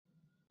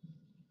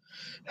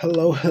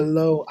Hello,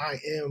 hello. I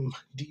am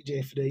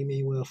DJ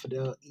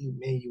Fidel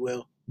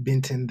Emmanuel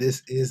Benton.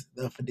 This is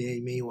the Fidel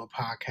Emmanuel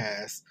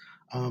podcast.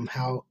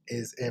 How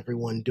is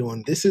everyone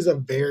doing? This is a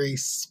very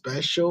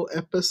special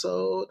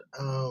episode.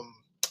 A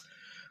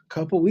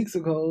couple weeks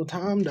ago,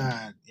 Tom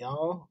died,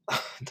 y'all.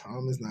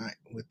 Tom is not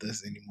with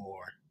us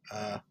anymore.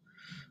 A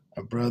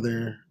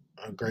brother,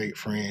 a great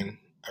friend.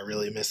 I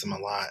really miss him a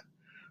lot.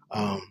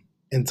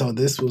 And so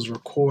this was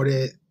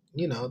recorded,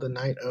 the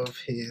night of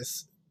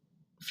his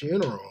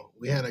funeral.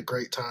 We had a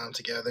great time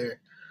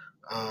together,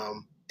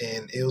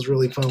 and it was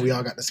really fun. We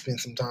all got to spend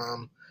some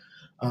time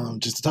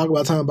just to talk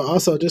about time, but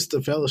also just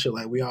to fellowship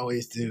like we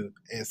always do.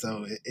 And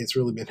so it's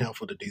really been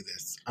helpful to do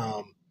this.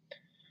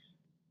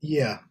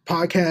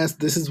 Podcast.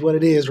 This is what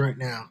it is right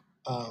now.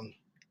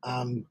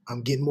 I'm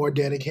getting more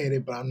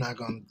dedicated, but I'm not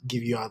going to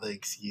give you all the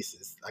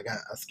excuses. I got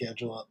a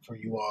schedule up for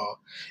you all,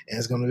 and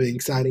it's going to be an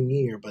exciting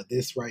year. But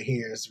this right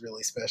here is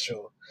really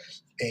special,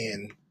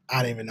 and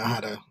I don't even know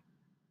how to,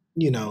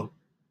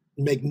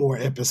 make more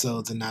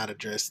episodes and not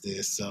address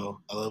this. So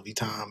I love you,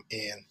 Tom,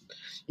 and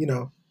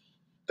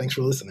thanks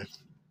for listening.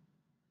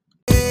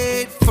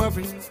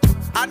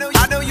 I know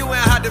you ain't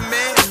hot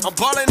demand. I'm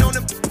balling on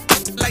them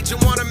like you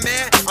want a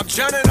man. I'm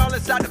drowning all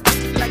inside the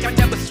like I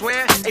never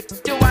swam. Hey,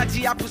 your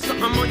IG, I put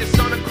something on your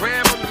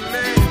sonogram. I'm the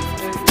man.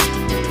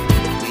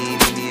 We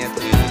meet me at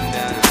the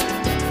London.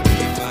 We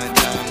can find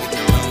time, we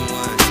can run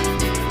one.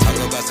 Talk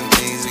about some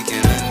things we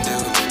can undo.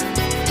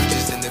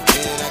 Just in the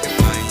pen, I can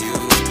find you.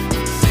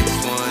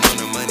 6-1 on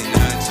the money,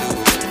 not 2.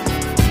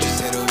 You just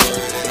say the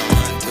word and I'm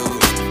on through.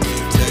 You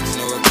text,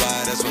 no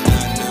reply, that's when I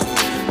knew.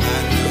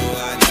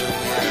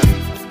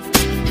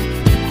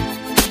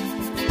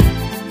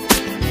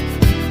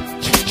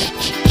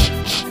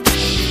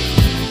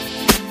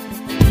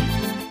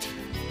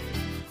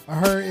 I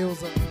heard it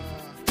was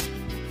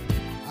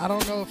I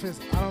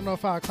don't know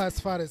if I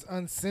classify it as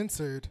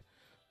uncensored,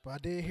 but I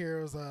did hear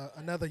it was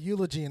another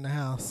eulogy in the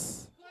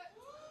house.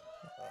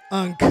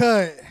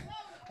 Uncut.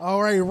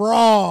 All right,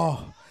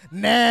 raw,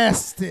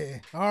 nasty.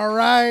 All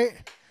right.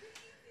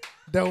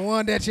 The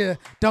one that you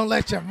don't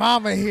let your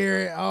mama hear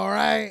it. All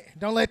right.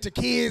 Don't let your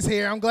kids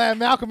hear. I'm glad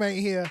Malcolm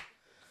ain't here.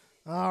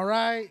 All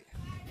right.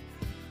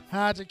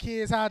 Hide your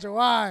kids, hide your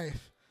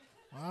wife.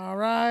 All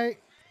right.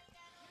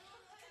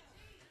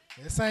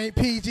 This ain't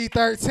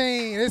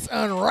PG-13. It's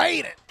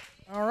unrated.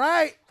 All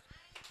right.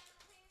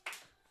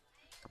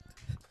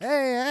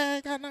 Hey, I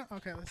ain't got no.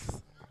 Okay,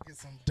 let's get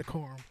some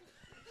decorum.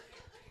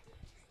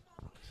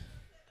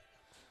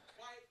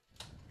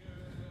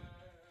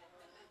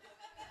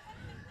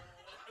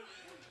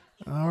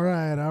 All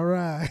right.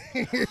 A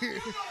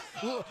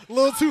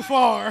little too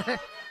far.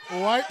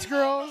 White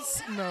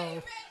girls?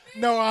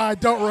 No, I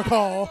don't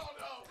recall.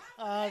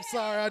 I'm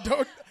sorry, I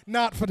don't.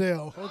 Not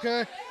Fidel.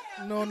 Okay.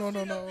 No. No.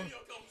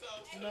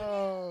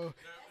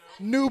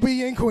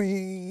 Nubian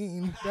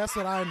queen. That's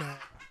what I know.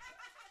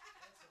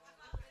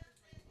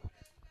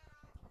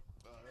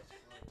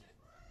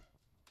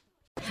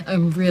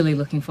 I'm really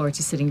looking forward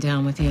to sitting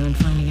down with you and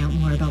finding out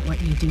more about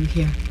what you do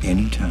here.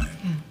 Anytime.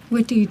 Yeah.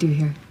 What do you do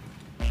here?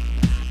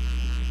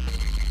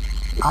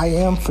 I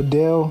am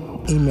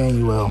Fidel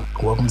Emmanuel.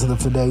 Welcome to the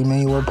Fidel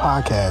Emmanuel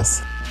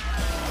podcast.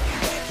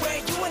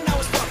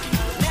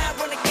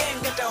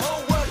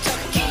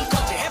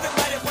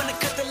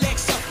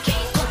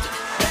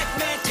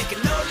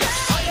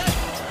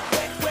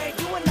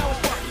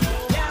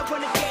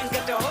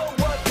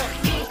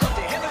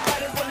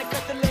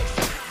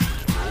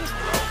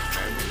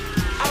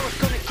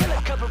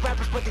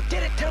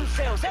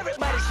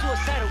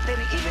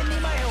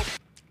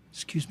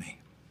 Excuse me.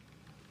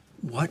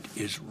 What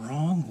is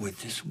wrong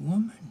with this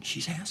woman?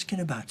 She's asking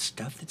about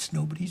stuff that's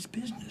nobody's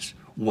business.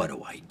 What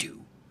do I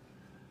do?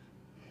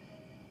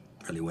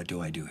 Really, what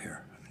do I do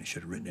here? I mean, I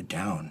should have written it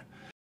down.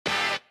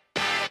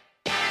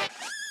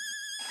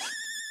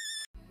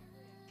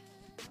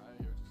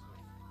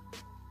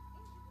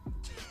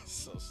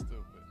 So stupid.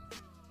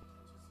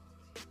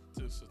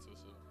 Too soon.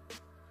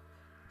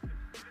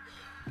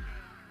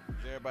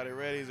 Is everybody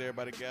ready? Is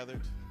everybody gathered?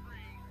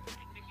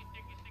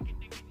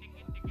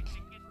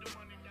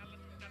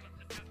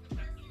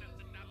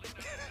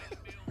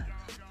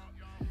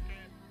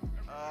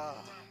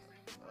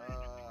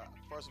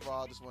 First of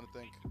all, I just want to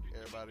thank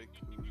everybody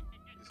who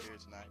is here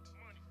tonight,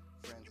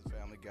 friends and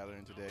family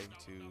gathering today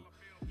to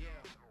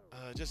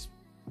just,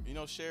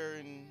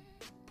 sharing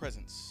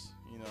presence,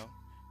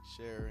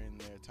 sharing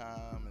their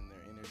time and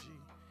their energy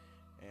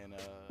and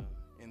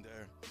in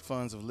their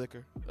funds of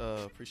liquor.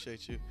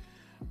 Appreciate you.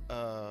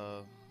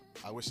 I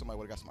wish somebody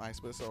would have got some ice,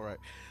 but it's all right.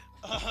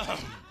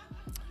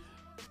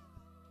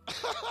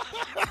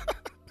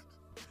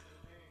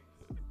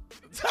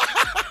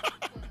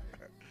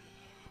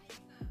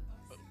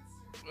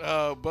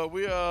 But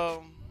we're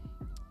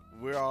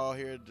all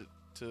here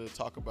to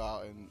talk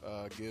about and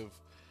give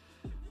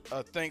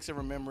thanks and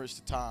remembrance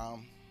to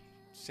Tom,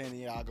 San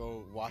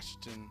Diego,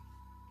 Washington,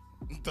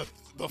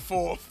 the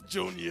fourth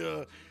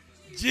junior,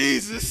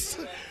 Jesus.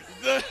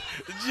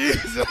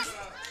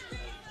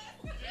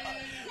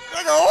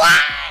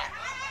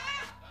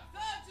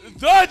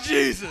 The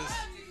Jesus.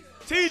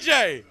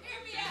 TJ.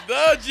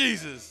 The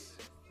Jesus.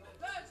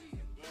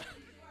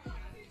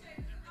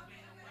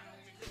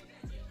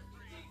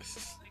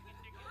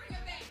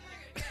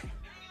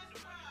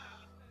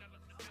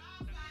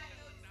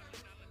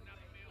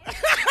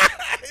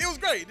 It was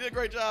great. He did a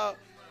great job.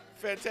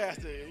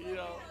 Fantastic. You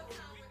know,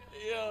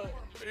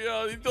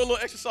 he threw a little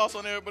extra sauce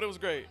on there, but it was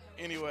great.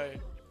 Anyway.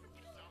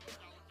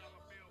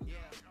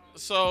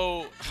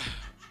 So,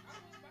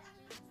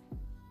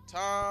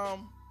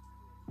 Tom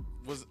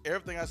was,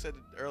 everything I said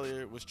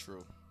earlier was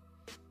true.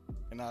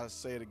 And I'll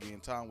say it again.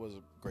 Tom was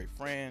a great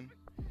friend.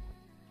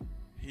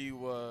 He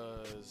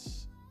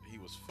was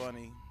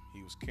funny.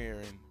 He was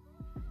caring.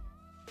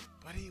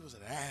 But he was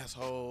an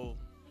asshole.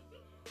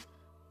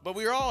 But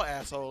we were all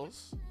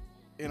assholes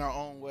in our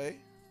own way.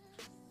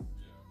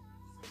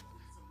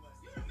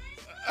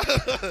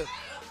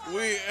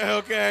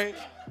 Okay.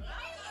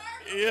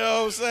 You know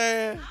what I'm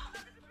saying?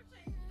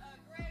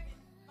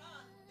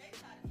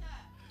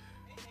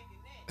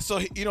 So,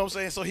 you know what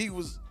I'm saying? So it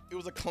was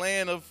a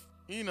clan of,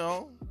 we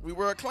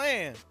were a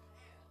clan.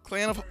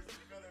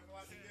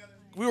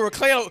 We were a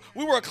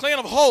clan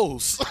of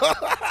hoes.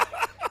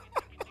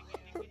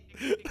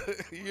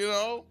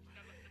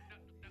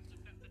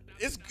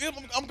 It's good.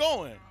 I'm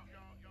going.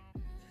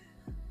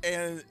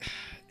 And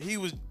he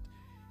was,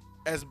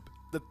 as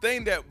the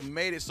thing that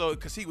made it so,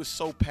 because he was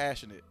so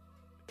passionate.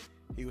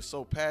 He was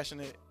so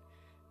passionate,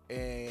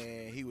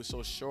 and he was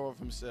so sure of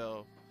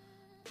himself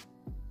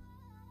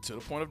to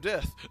the point of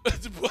death.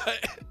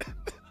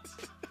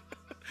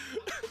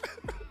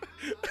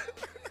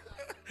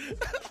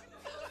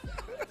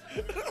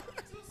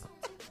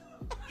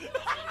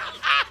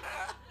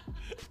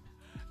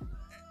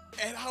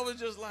 And I was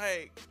just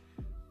like,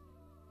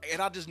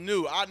 and I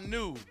knew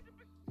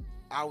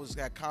I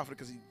got confident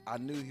because I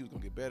knew he was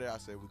gonna get better. I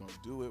said, we're gonna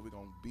do it. We're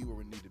gonna be where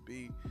we need to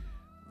be.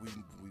 We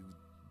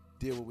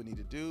did what we need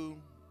to do.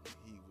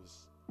 He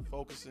was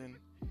focusing.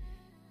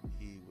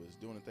 He was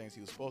doing the things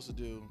he was supposed to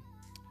do,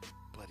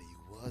 but he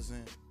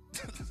wasn't.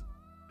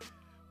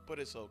 But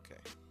it's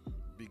okay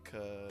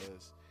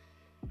because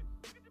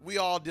we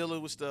all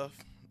dealing with stuff,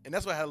 and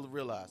that's what I had to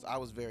realize. I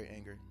was very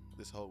angry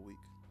this whole week,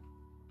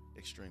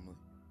 extremely.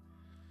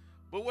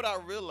 But what I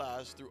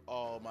realized through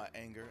all my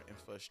anger and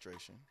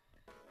frustration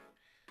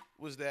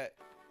was that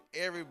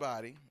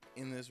everybody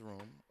in this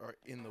room or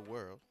in the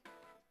world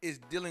is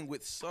dealing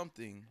with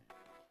something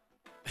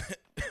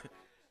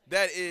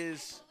that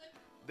is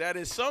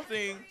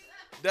something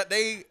that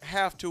they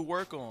have to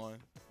work on,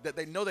 that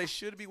they know they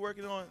should be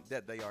working on,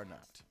 that they are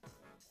not.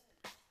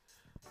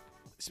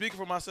 Speaking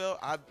for myself,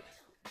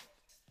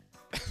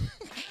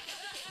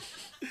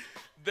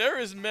 there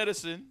is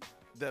medicine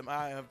that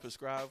I have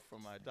prescribed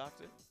from my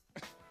doctor.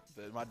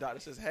 That my doctor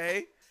says,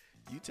 hey,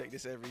 you take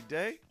this every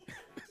day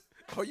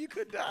or you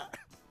could die.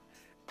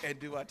 And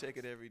do I take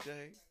it every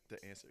day?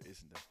 The answer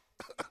is no.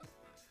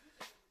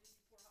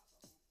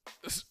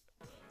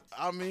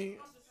 I mean,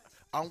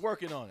 I'm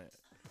working on it.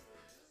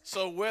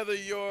 So whether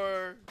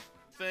your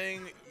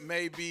thing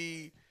may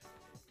be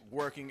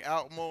working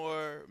out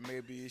more,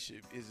 maybe is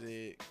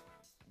it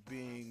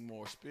being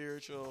more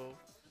spiritual?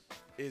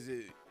 Is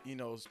it,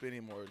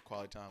 spending more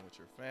quality time with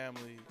your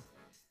family?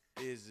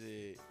 Is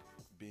it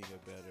being a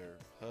better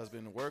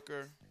husband and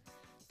worker?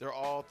 They're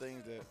all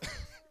things that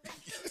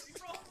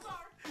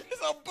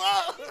it's a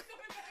bug.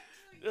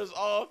 There's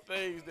all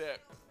things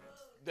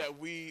that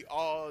we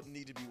all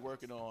need to be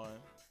working on,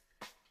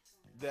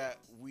 that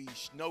we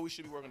know we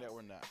should be working, that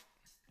we're not.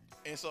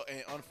 And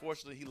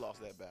unfortunately, he lost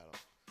that battle.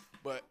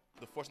 But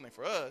the fortunate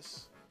thing for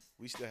us,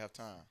 we still have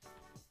time.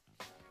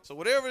 So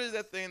whatever it is,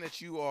 that thing that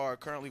you are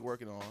currently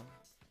working on,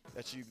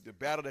 the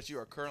battle that you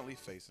are currently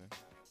facing,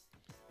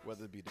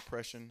 whether it be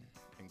depression,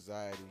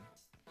 anxiety,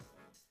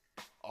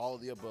 all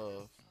of the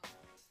above,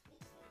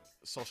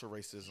 social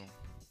racism,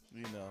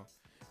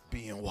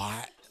 being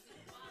white.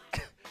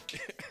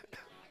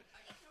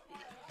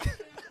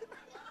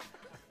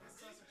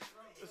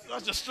 It's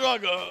such a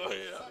struggle.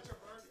 Yeah.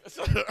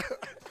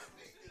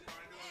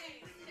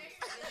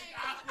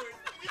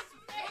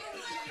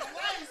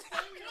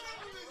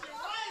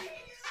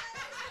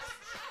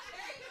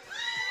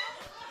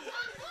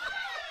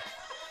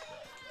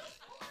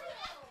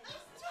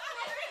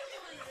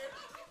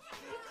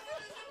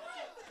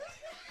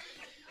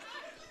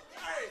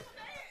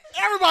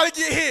 Everybody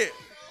get hit.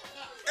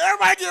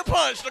 Everybody get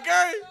punched,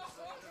 okay?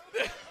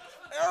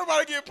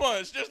 Everybody get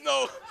punched. There's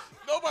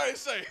nobody's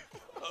safe,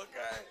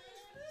 okay?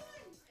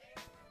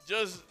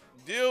 Just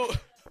deal.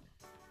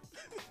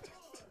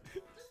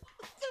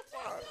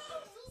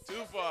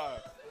 Too far.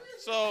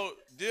 So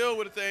deal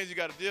with the things you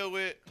got to deal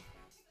with,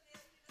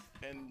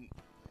 and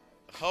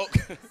hope.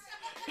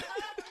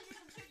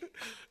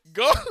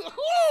 Go.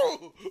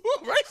 Ooh,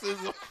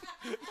 racism.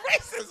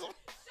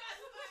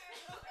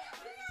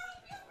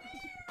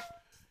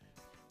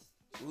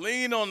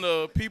 Lean on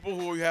the people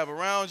who you have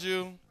around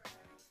you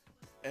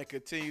and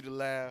continue to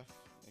laugh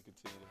and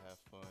continue to have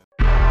fun.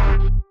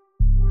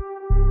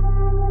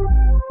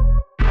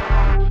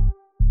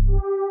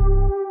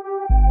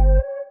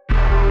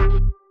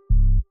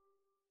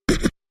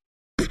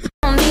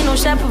 no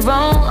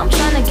chaperone. I'm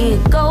tryna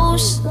get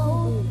ghost.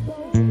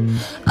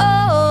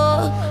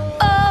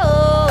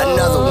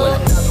 Another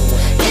one.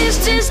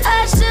 It's just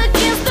us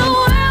against the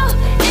world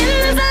in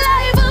this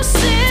life of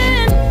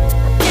sin.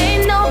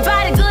 Ain't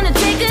nobody gonna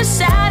take us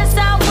out. It's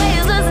our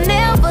ways, us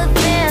never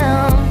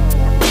them.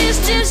 It's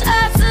just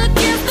us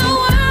against the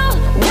world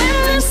when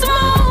the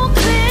smoke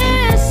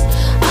clears.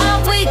 All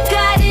we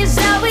got is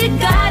all we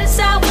got. It's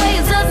our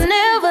ways, us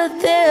never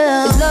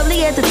them. It's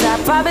lovely at the top,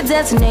 private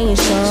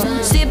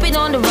destination. Sipping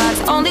on the rocks,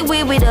 only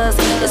we with us.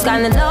 It's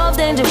kinda love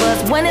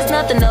dangerous when there's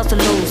nothing else to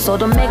lose. So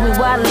don't make me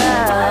wild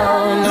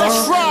out.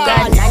 Let's ride.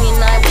 Got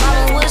 99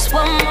 problem, wish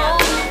one more.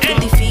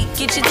 50 feet,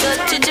 get you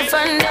touch at your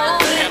front door.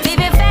 Leave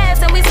it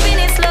fast and we spin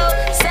it slow.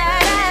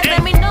 Side eyes,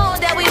 let me know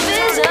that we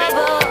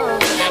visible.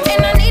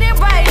 And I need it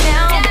right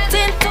now.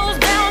 10 toes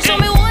down, show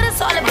me what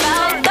it's all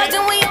about.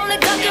 Ducking, we only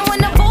ducking when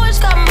the boys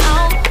come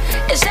out.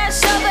 It's that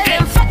shovel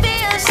and fuck the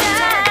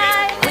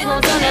inside. We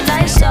gon' turn the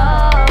lights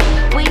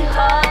off. We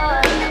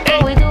hard.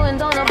 What we doing,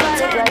 don't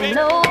nobody like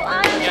no.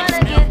 I ain't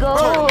tryna get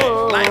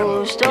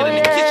ghost. Oh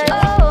yeah.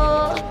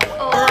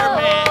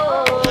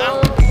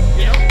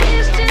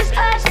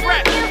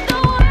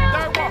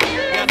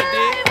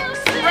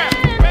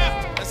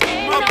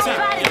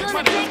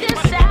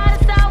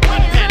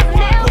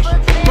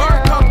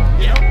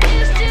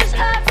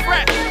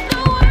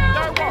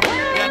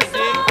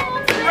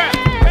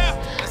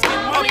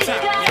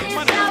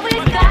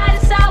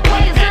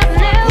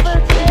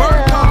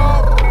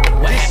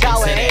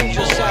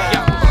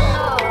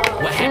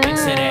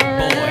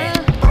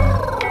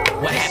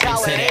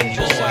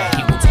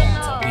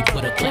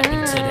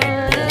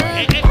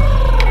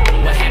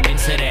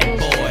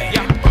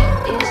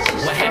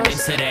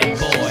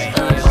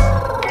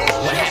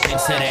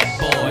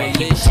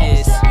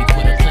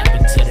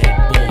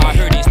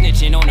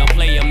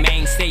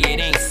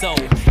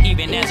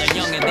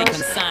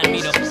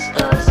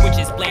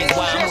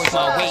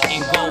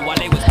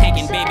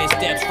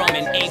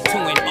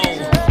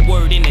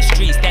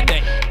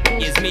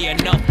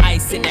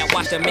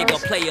 To make a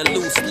player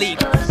lose sleep.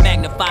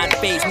 Magnified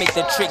face, make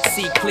the trick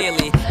see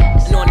clearly.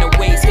 And on the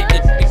waist, hit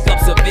the pick up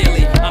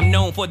severely. I'm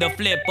known for the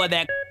flip of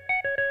that.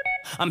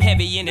 I'm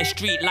heavy in the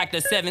street like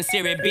the 7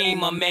 Series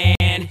Beamer, man.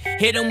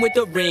 Hit him with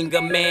the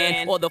ringer,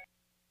 man. Or the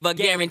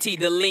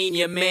guaranteed to lean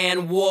your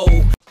man.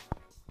 Whoa.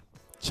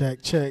 Check.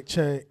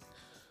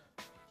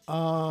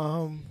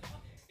 I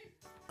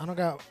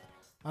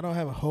don't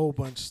have a whole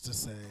bunch to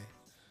say.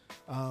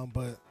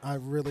 But I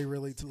really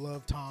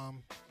love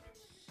Tom.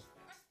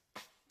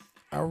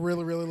 I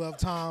really love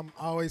Tom.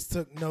 I always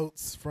took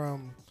notes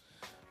from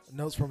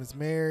his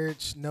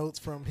marriage, notes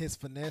from his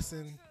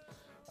finessing.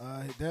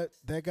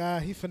 That guy,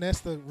 he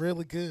finessed it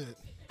really good.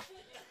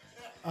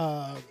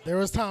 There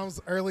was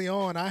times early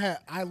on I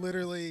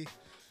literally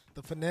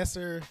the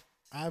finesser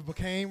I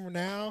became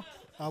now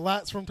a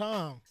lot's from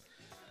Tom.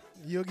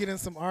 You'll get in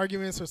some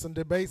arguments or some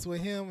debates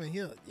with him, and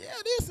he'll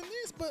this and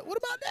this, but what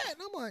about that?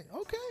 And I'm like,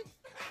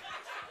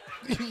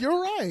 okay,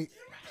 you're right,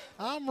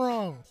 I'm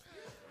wrong.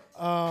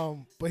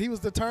 But he was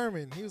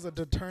determined. He was a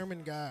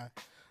determined guy.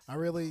 I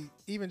really,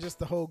 even just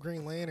the whole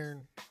Green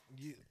Lantern,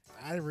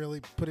 I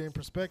really put it in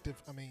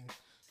perspective. I mean,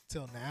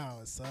 till now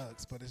it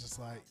sucks, but it's just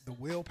like the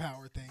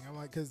willpower thing. I'm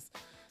like, because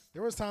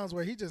there was times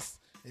where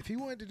if he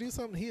wanted to do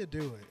something, he'd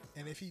do it.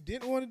 And if he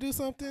didn't want to do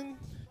something,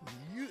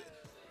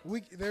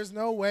 there's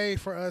no way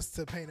for us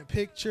to paint a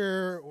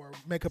picture or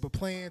make up a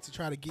plan to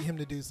try to get him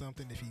to do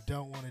something if he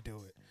don't want to do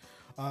it.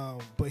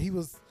 But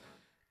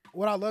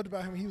what I loved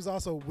about him, he was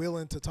also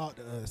willing to talk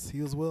to us.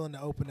 He was willing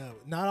to open up.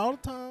 Not all the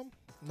time,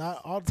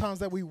 not all the times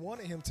that we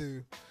wanted him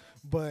to,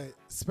 but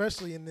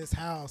especially in this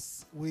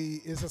house,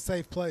 it's a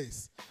safe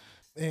place.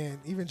 And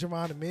even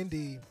Javon and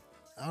Mindy,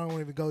 I don't want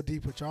to even go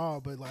deep with y'all,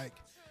 but like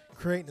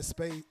creating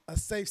a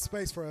safe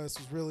space for us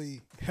was really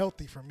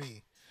healthy for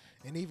me.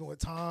 And even with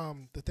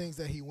Tom, the things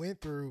that he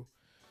went through,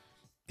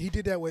 he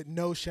did that with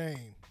no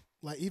shame.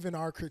 Like even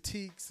our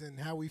critiques and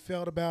how we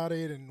felt about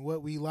it and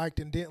what we liked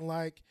and didn't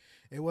like,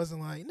 it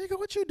wasn't like, nigga,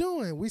 what you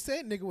doing? We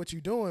said, nigga, what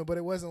you doing? But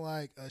it wasn't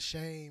like a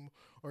shame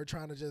or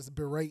trying to just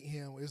berate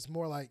him. It's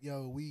more like,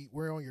 yo,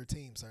 we're on your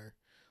team, sir.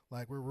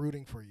 Like, we're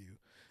rooting for you.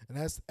 And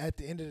that's, at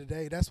the end of the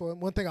day, that's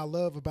one thing I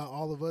love about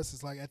all of us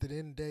is, like, at the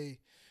end of the day,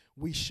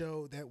 we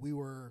showed that we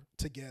were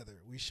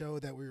together. We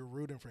showed that we were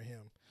rooting for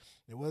him.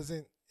 It was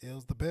the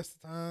best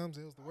of times.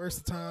 It was the worst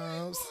of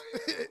times.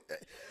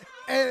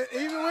 And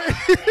even when...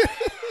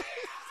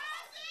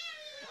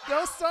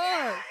 Don't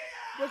start.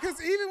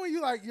 Because even when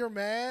you're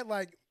mad,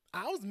 like,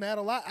 I was mad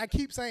a lot. I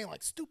keep saying,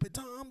 like, stupid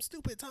Tom,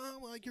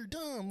 like, you're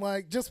dumb.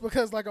 Like, just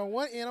because, like, on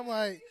one end, I'm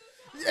like,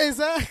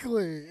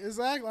 exactly.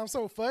 I'm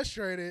so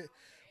frustrated.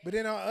 But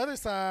then on the other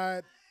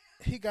side,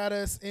 he got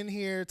us in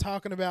here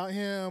talking about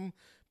him,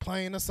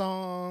 playing the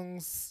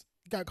songs.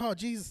 He got called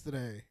Jesus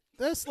today.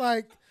 That's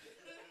like,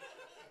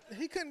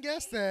 he couldn't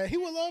guess that. He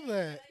would love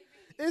that.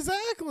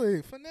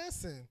 Exactly.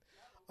 Finessing.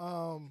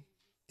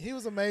 He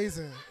was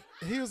amazing.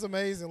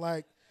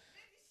 Like,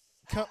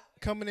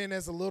 coming in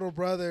as a little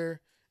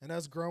brother and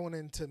us growing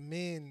into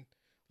men,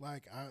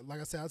 Like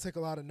I said, I took a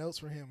lot of notes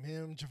from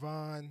him,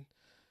 Javon.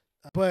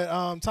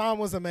 But Tom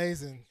was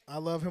amazing. I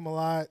love him a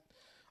lot.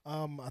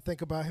 I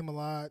think about him a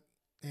lot,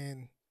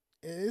 and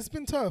it's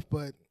been tough,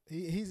 but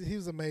he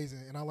was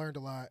amazing, and I learned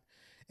a lot.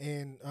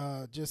 And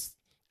just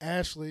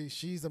Ashley,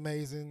 she's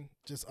amazing.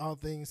 Just all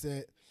things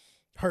that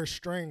her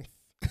strength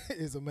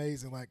is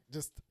amazing. Like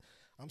just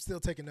I'm still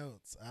taking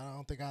notes. I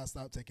don't think I'll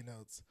stop taking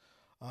notes.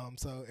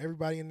 So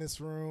everybody in this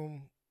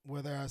room,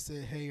 whether I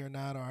said hey or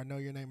not, or I know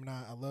your name or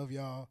not, I love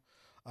y'all.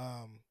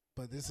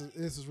 But this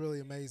is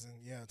really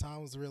amazing. Yeah,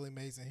 Tom was really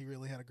amazing. He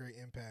really had a great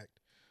impact.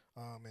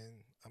 And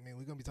I mean,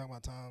 we're gonna be talking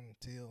about Tom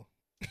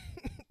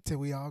till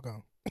we all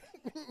go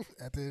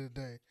at the end of the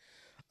day.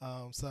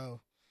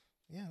 So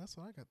yeah, that's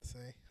what I got to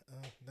say.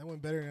 That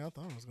went better than I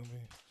thought it was gonna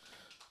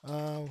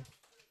be.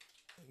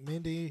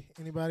 Mindy,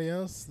 anybody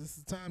else? This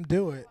is the time to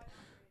do it.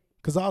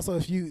 Because also,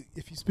 if you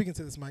speaking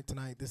to this mic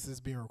tonight, this is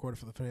being recorded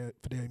for the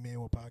Fidelity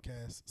Manual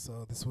podcast,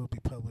 so this will be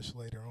published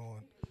later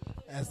on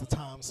as the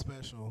Tom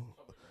special.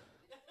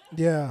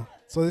 Yeah,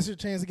 so this is your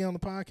chance to get on the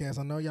podcast.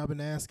 I know y'all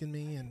been asking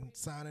me and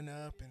signing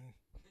up and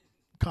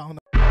calling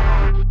up.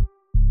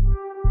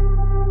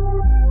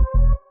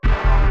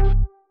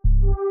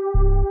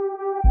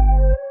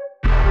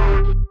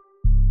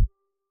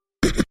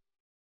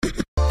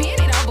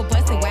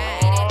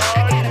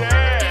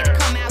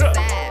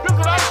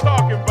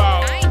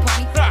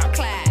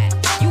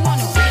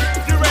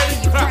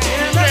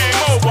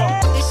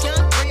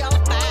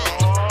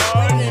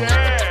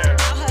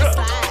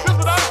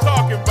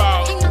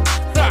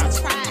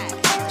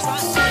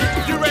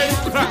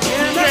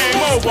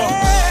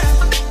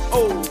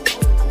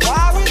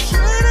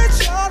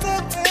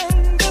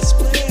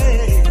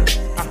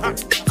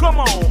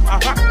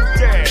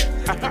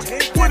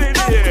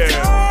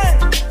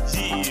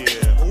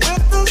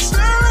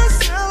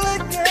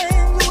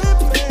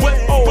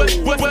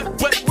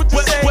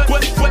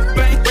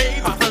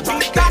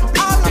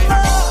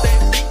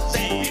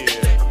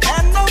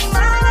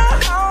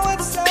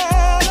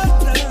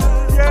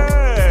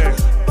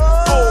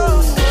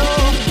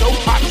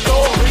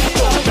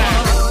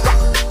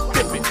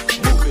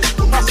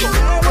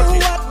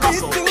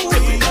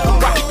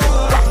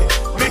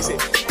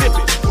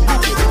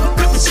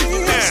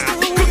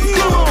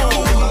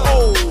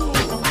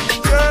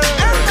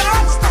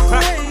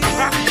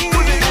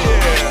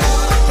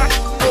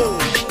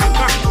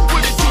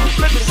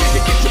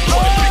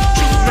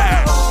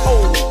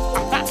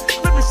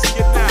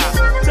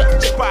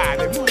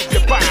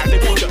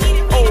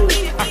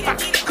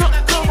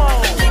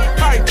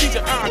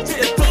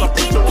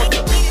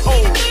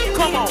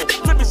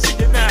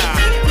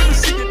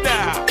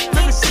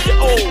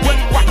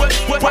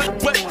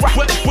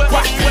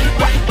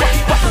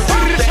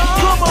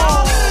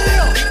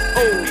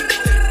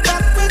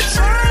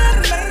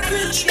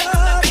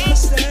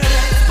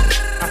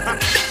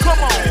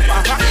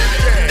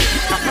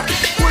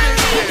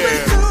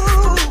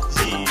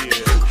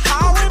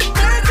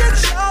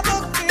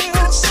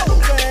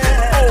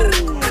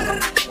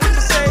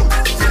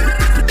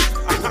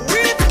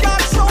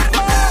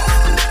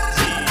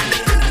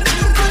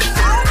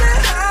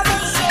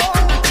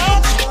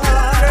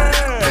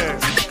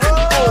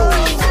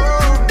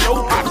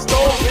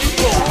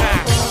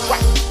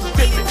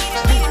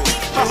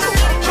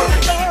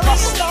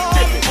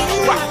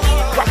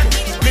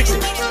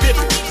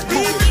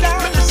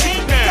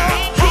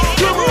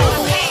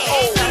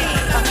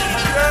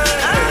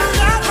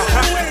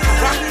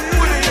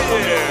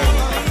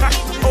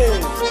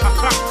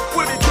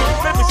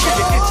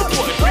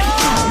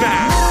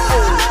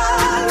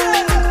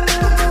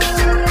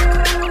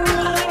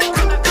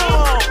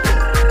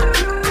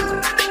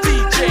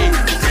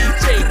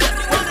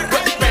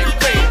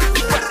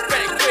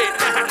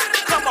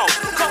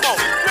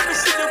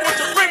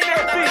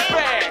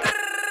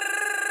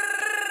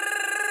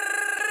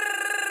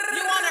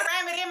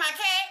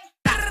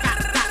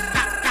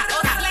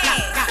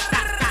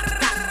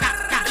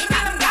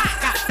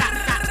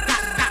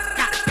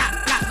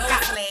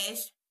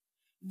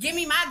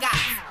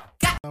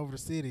 Over the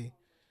city.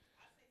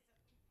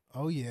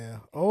 Oh yeah.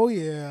 Oh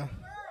yeah.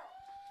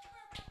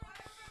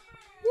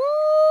 Woo!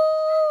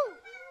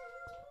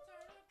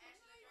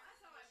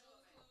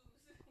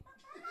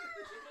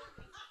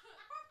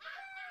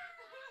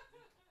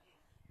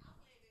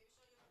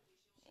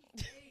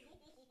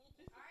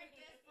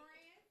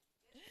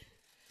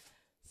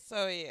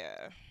 So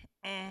yeah.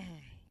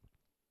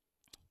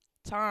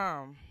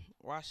 Tom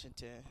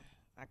Washington.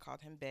 I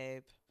called him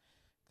Babe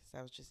because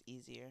that was just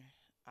easier.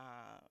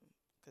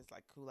 Because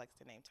like who likes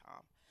the name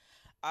Tom?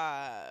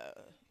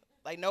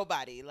 Like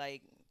nobody,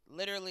 like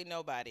literally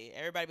nobody.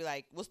 Everybody be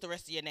like, what's the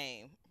rest of your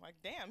name? I'm like,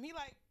 damn, he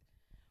like,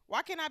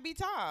 why can't I be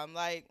Tom?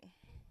 Like,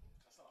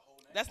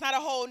 that's not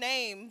a whole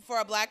name for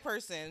a black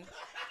person.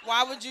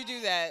 Why would you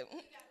do that?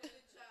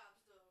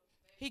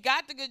 He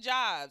got the good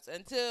jobs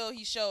until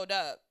he showed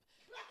up.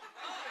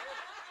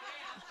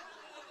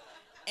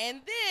 And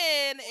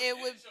then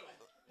it would,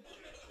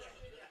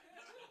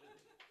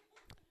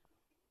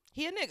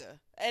 he a nigga.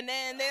 And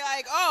then they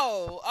like,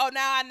 oh,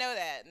 now I know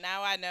that.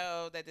 Now I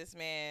know that this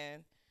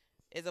man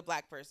is a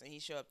black person. He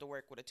showed up to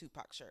work with a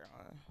Tupac shirt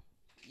on.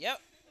 Yep,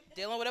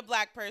 dealing with a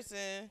black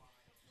person.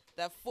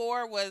 The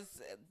 4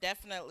 was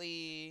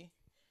definitely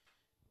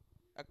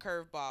a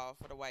curveball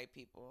for the white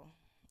people.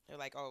 They're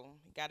like, oh,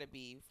 you got to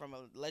be from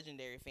a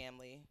legendary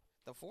family.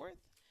 The 4th?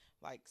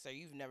 Like, so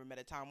you've never met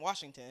a Tom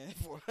Washington.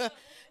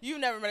 You've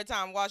never met a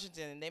Tom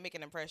Washington. They make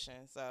an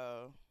impression.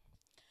 So,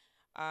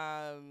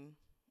 I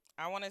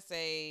want to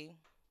say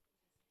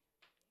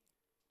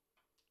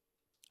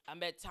I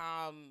met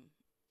Tom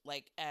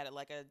like at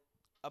like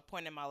a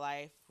point in my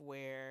life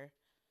where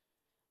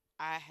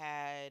I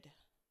had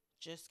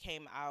just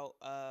came out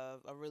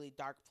of a really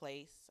dark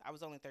place. I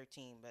was only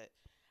 13, but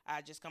I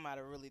had just come out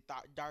of a really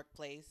dark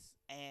place,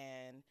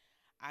 and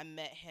I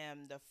met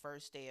him the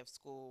first day of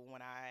school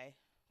when I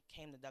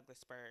came to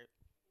Douglasburg.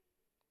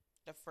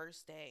 The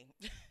first day.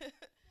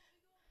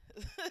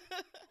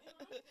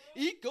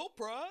 Ego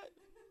pride.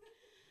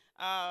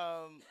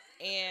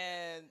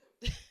 And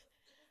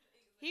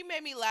he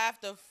made me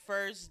laugh the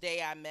first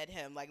day I met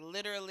him. Like,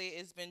 literally,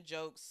 it's been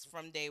jokes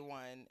from day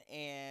one,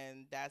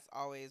 and that's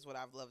always what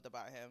I've loved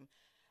about him.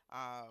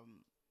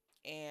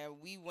 And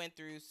we went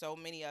through so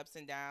many ups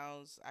and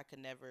downs.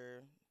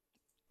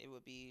 It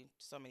would be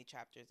so many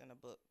chapters in a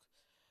book.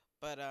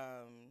 But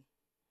I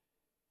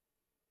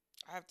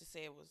have to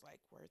say it was, like,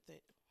 worth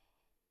it.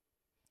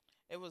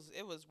 It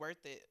was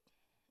worth it.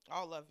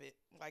 All of it.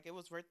 Like, it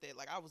was worth it.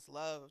 Like, I was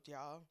loved,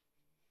 y'all.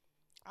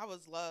 I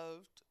was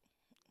loved.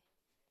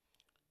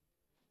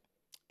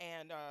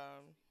 And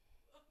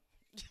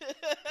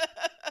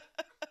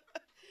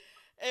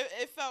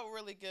it felt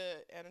really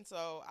good. And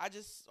so I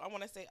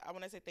want to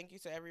say thank you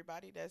to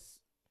everybody that's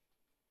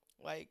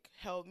like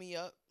held me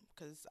up,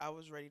 because I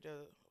was ready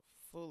to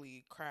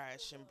fully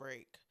crash and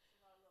break.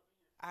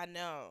 I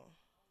know.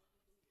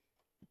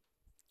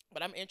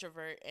 But I'm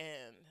introvert,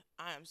 and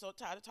I am so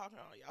tired of talking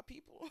to all y'all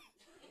people.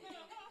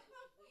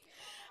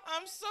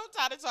 I'm so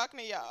tired of talking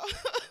to y'all.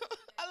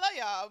 I love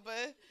y'all,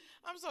 but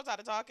I'm so tired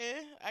of talking.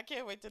 I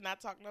can't wait to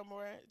not talk no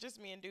more. Just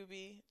me and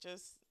Doobie,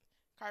 just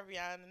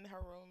Carvion in her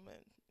room,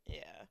 and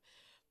yeah.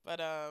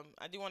 But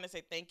I do want to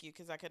say thank you,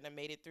 because I couldn't have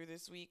made it through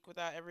this week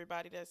without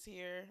everybody that's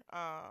here.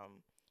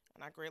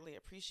 And I greatly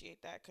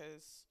appreciate that,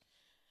 because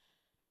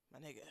my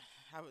nigga,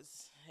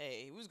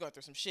 we was going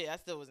through some shit. I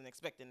still wasn't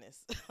expecting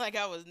this. Like,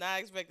 I was not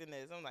expecting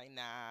this. I'm like,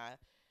 nah.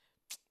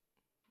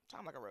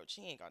 Tom like a roach.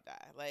 He ain't gonna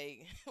die.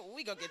 Like,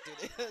 we gonna get through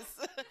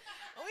this.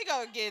 We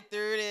gonna get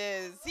through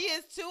this. He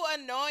is too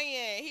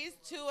annoying. He's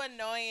too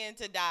annoying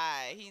to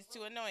die. He's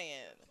too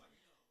annoying.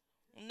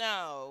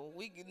 No.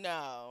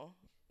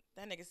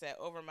 That nigga said,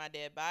 over my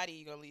dead body,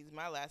 you gonna lose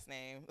my last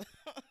name.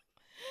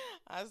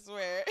 I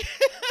swear.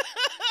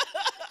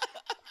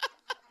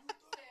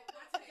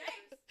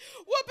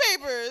 What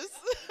papers?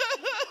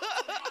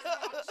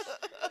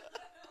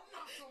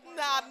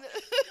 Nah.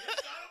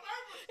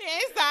 He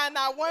ain't signed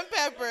not one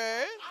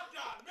pepper.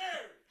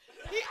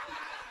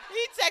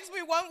 He texted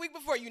me 1 week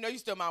before. You know you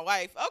still my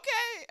wife.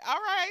 Okay. All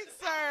right,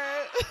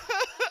 sir.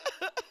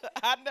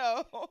 I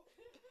know.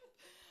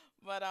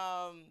 But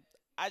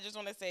I just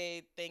want to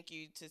say thank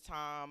you to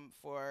Tom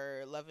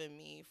for loving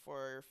me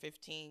for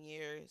 15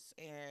 years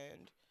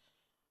and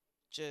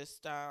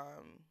just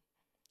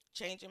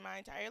changing my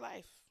entire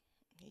life.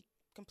 He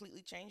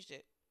completely changed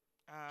it.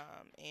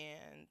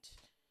 And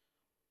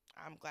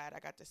I'm glad I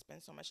got to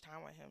spend so much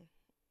time with him.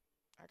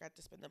 I got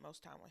to spend the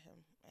most time with him,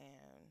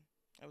 and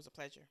it was a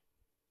pleasure.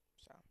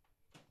 So,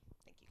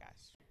 thank you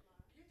guys.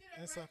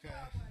 It's okay.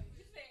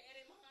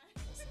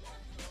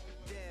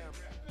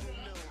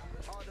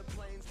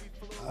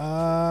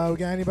 We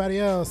got anybody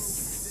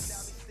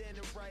else?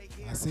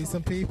 I see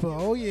some people.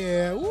 Oh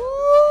yeah. Woo!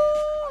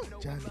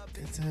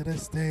 Johnika to the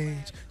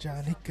stage.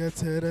 Johnika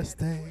to the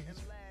stage.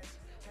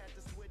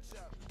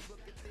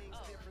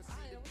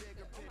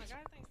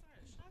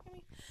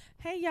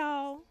 Hey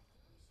y'all.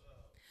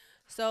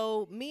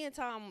 So me and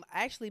Tom,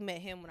 I actually met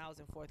him when I was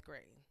in 4th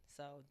grade.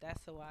 So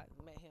that's how I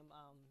met him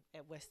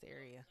at West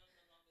area.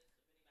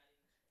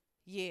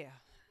 Yeah.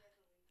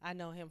 I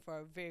know him for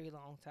a very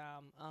long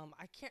time.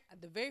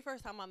 The very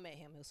first time I met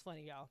him, it was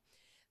funny, y'all.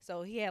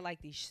 So he had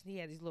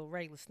these little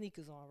regular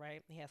sneakers on,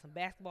 right? He had some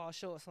basketball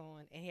shorts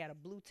on, and he had a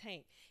blue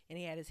tank, and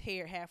he had his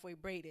hair halfway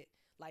braided,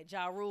 like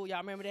Ja Rule. Y'all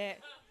remember that?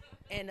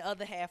 And the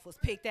other half was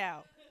picked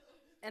out.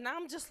 And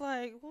I'm just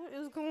like, what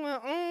is going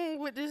on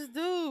with this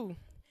dude?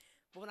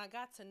 But when I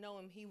got to know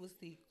him, he was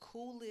the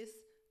coolest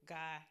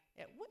guy.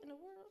 What in the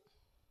world?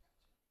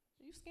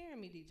 You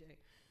scaring me, DJ.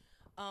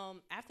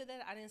 After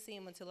that, I didn't see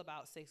him until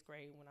about 6th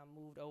grade when I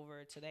moved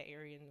over to that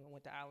area and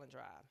went to Island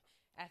Drive.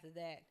 After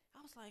that,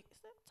 I was like,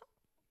 is that Tom?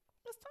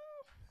 That's Tom.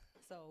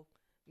 So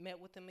met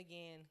with him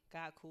again,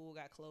 got cool,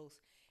 got close.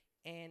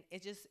 And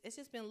it's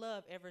just been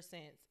love ever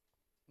since.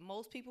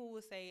 Most people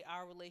would say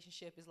our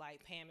relationship is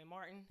like Pam and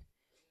Martin.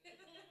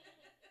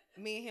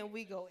 Me and him,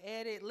 we go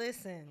at it.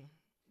 Listen,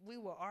 we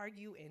will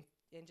argue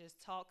and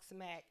just talk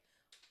smack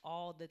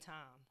all the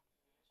time.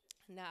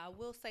 Now, I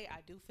will say I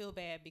do feel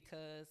bad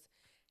because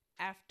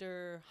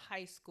after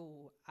high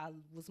school, I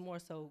was more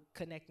so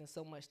connecting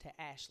so much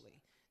to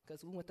Ashley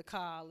because we went to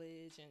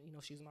college,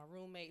 and she was my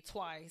roommate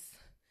twice.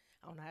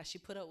 I don't know how she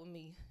put up with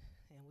me,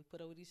 and we put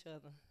up with each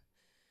other,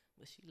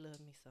 but she loved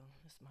me, so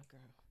that's my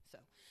girl. So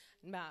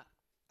now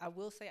I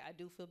will say I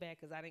do feel bad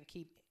because I didn't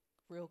keep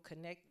real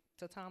connect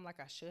to Tom like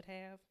I should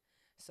have.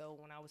 So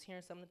when I was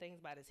hearing some of the things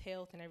about his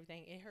health and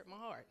everything, it hurt my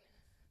heart.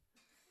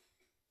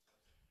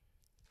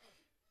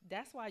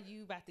 That's why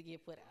you about to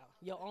get put out.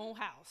 Your own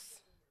house.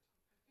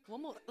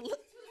 One more.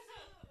 Look,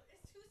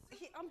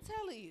 I'm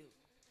telling you.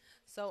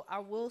 So I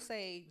will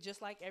say,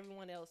 just like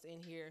everyone else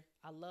in here,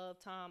 I love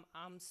Tom.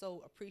 I'm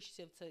so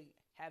appreciative to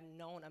have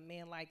known a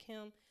man like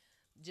him,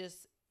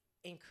 just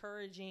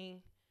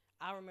encouraging.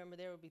 I remember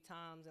there would be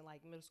times in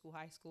like middle school,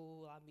 high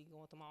school, I'd be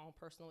going through my own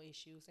personal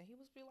issues, and he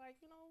would be like,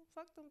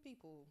 fuck them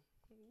people.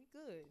 We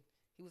good.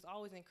 He was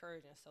always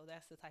encouraging. So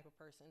that's the type of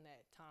person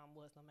that Tom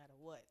was, no matter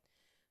what.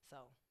 So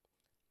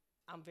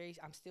I'm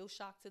still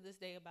shocked to this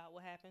day about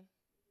what happened.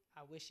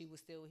 I wish he was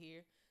still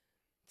here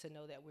to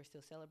know that we're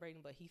still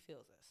celebrating, but he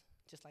feels us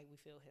just like we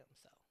feel him.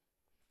 So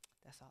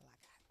that's all I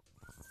got.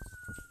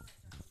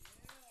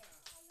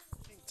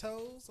 Pink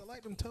toes. I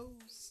like them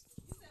toes.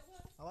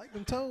 I like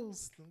them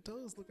toes. Them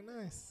toes looking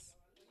nice.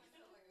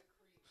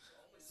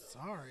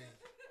 Sorry.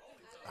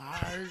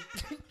 I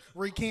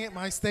recant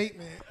my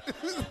statement.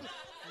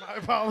 My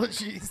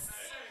apologies.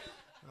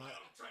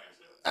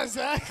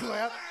 Exactly.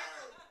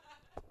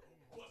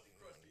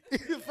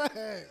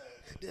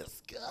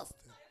 Disgusting.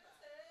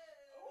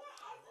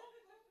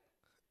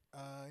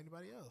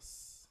 Anybody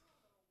else?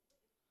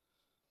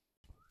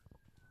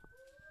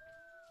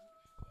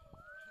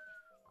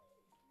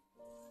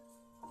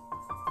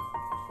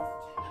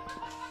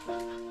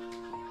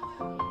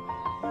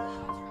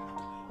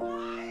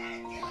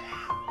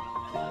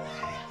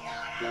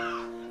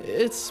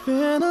 It's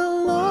been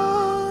a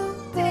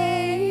long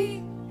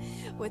day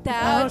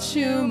without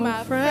you,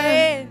 my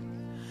friend.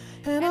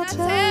 And I'll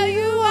tell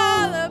you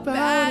all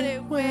about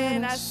it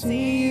when I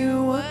see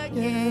you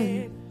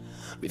again.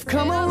 We've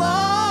come a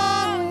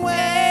long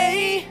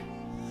way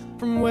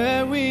from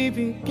where we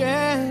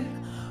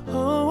began.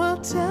 Oh,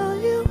 I'll tell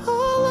you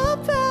all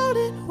about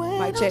it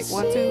when I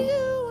see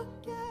you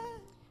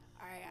again.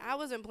 All right, I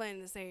wasn't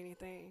planning to say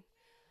anything,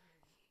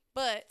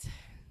 but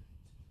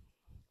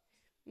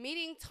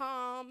meeting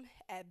Tom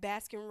at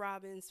Baskin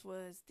Robbins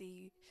was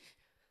the...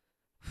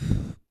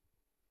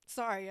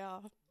 Sorry,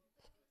 y'all.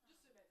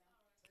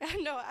 I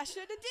know, I should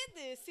have did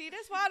this. See,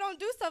 that's why I don't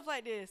do stuff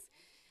like this.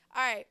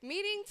 All right,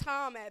 meeting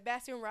Tom at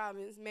Baskin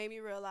Robbins made me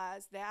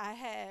realize that I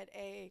had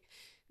a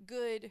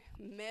good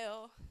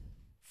male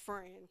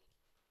friend.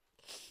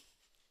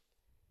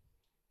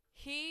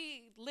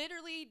 He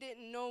literally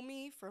didn't know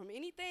me from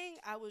anything.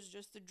 I was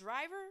just a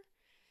driver,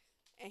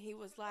 and he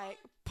was like,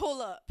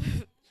 pull up.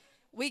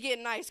 We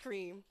getting ice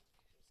cream,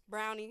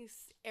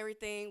 brownies,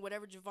 everything,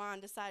 whatever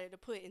Javon decided to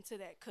put into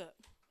that cup.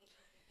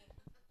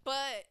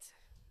 But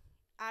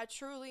I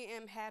truly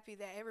am happy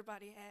that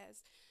everybody has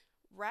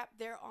wrapped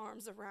their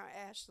arms around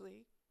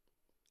Ashley.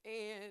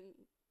 And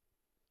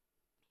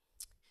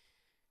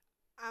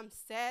I'm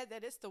sad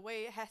that it's the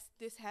way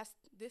this has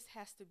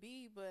to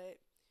be, but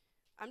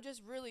I'm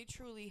just really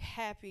truly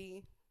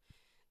happy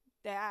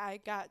that I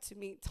got to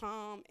meet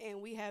Tom,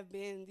 and we have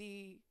been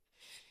the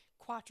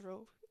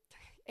Quattro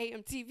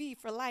AMTV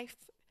for life.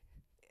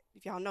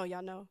 If y'all know,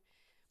 y'all know.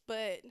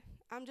 But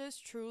I'm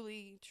just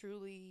truly,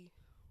 truly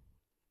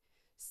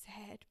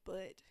sad,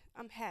 but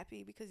I'm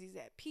happy because he's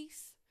at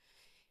peace.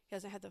 He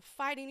doesn't have to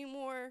fight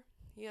anymore.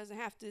 He doesn't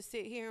have to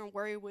sit here and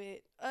worry with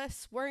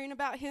us worrying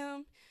about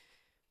him.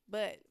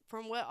 But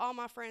from what all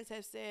my friends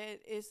have said,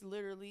 it's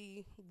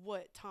literally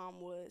what Tom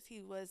was. He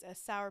was a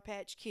Sour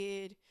Patch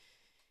Kid.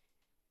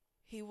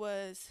 He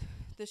was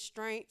the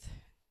strength.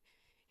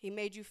 He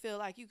made you feel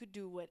like you could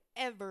do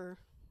whatever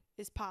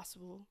is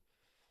possible.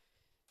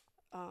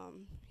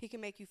 He can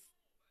make you.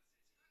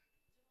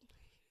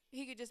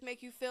 He could just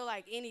make you feel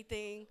like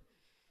anything.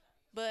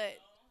 But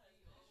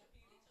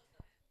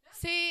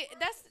see,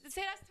 that's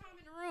Tom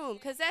in the room,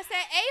 because that's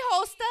that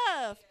a-hole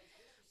stuff.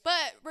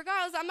 But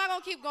regardless, I'm not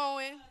gonna keep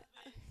going.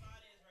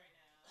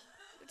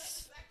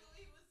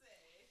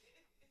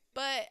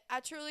 But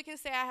I truly can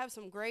say I have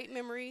some great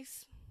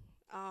memories.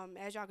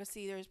 As y'all can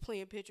see, there's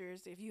plenty of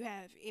pictures. If you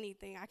have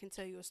anything, I can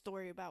tell you a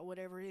story about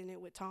whatever in it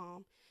with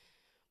Tom.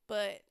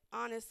 But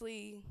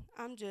honestly,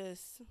 I don't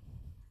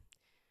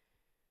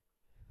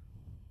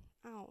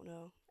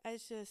know.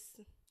 It's just,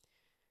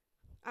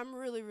 I'm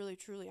really, really,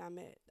 truly,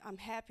 I'm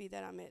happy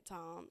that I met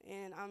Tom,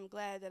 and I'm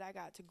glad that I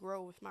got to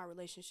grow with my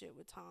relationship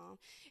with Tom,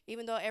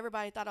 even though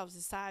everybody thought I was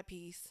his side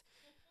piece.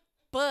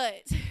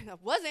 But I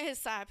wasn't his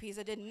side piece.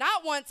 I did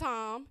not want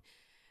Tom,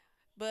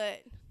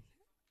 but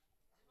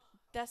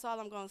that's all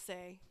I'm going to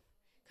say,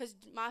 because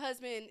my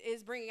husband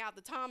is bringing out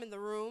the Tom in the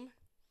room.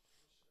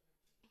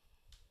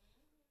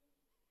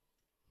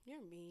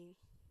 You're mean.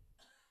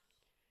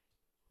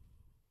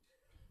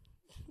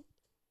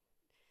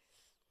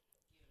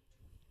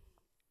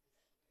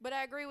 But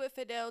I agree with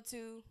Fidel,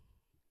 too.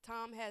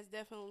 Tom has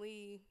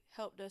definitely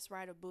helped us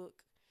write a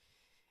book.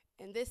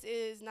 And this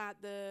is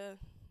not the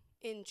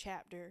end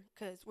chapter,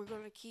 because we're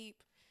going to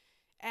keep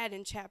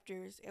adding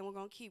chapters and we're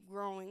going to keep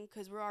growing,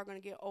 because we're all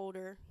going to get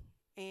older.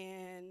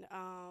 And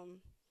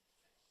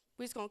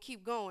we're just going to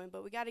keep going.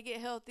 But we got to get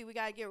healthy. We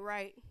got to get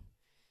right.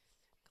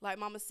 Like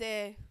Mama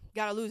said,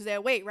 got to lose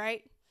that weight,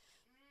 right?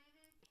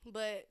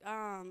 But,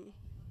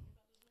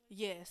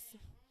 yes.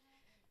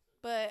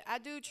 But I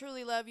do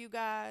truly love you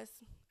guys.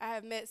 I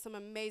have met some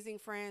amazing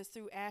friends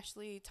through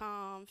Ashley,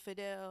 Tom,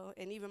 Fidel,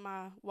 and even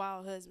my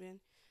wild husband.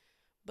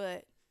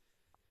 But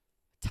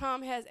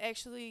Tom has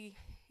actually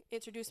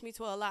introduced me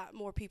to a lot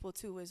more people,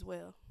 too, as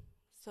well.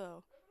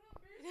 So,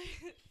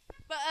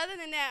 but other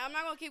than that, I'm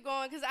not going to keep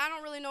going because I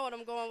don't really know what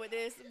I'm going with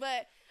this.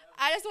 But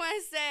I just want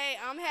to say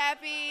I'm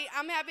happy.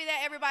 I'm happy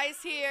that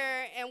everybody's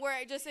here and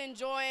we're just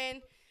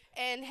enjoying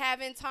and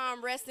having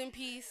Tom rest in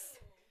peace,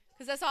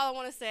 because that's all I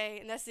want to say,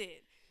 and that's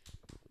it.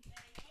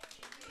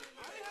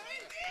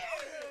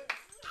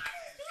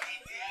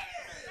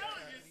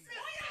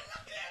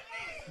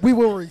 We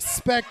will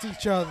respect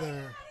each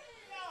other.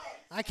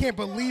 I can't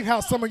believe how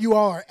some of you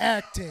all are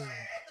acting.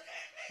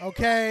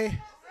 Okay?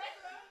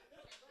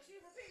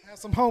 Have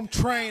some home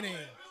training.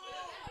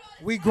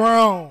 We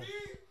grown.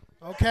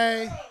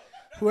 Okay?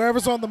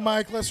 Whoever's on the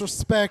mic, let's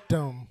respect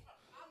them.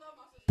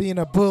 Being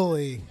a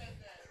bully.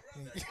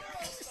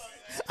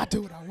 I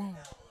do what I want.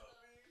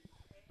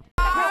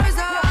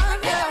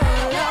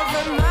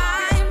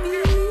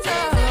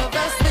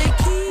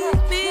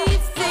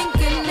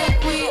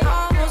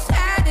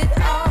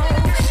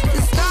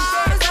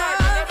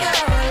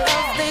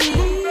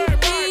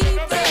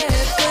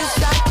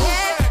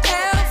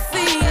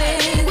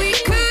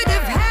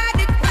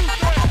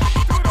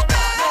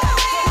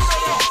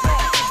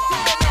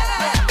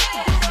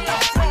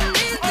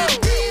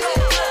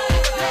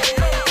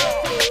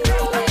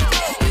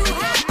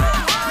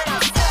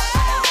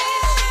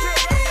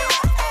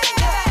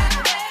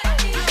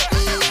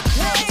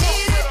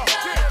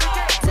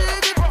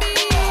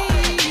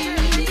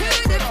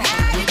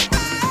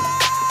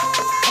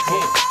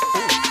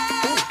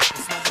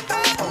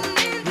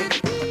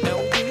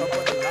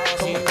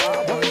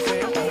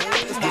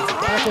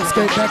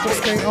 Backward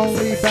skate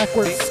only,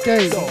 backward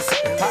skate.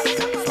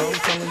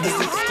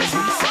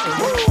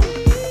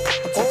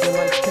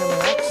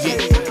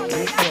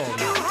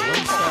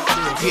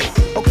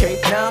 Okay,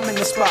 now I'm in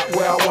the spot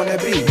where I wanna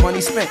be.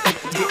 Money spent,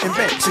 getting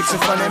bent, chicks in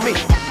front of me.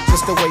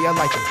 Just the way I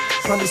like it.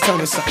 Money's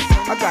turning something.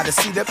 I got a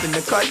seat up in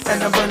the cut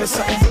and I'm burning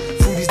something.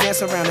 Foodies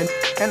dance around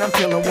and I'm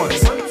feeling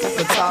ones. At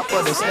the top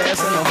of the stairs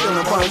and I'm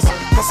feeling buns.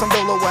 Plus some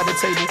dolo at the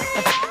table.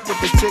 With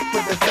the chick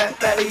with the fat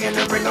fatty in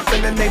the ring up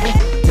in the navel.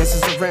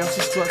 Dances around,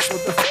 she struts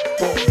with the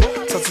ball.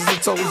 Touches her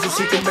toes so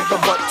she can make her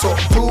butt talk.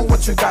 Do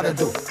what you gotta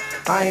do.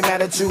 I ain't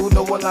mad at you.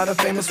 Know a lot of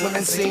famous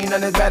women seen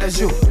none as bad as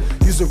you.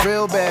 You's a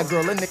real bad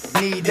girl and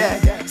need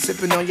that.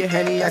 Sipping on your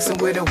Henny, asking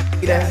where the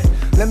weed at.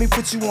 Let me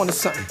put you on to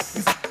something.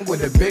 You f***ing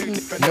with a big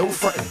nigga, no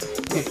frontin'.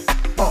 Yeah.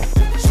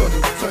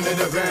 Shorty, turn it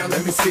around,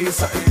 let me see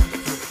something.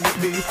 With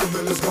me, the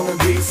real is gonna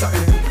be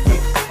something.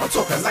 Yeah. I'm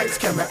talking lights,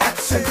 camera,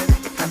 action.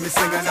 And me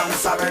singing, I'm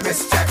sorry,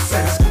 Miss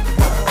Jackson.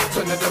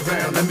 Turn it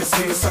around, let me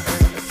see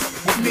something.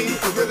 With me,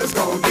 the real is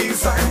gonna be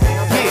something.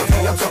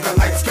 Yeah, I'm talking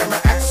lights,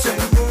 camera, action.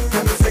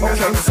 And me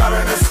singing, I'm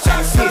sorry, Miss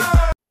Jackson.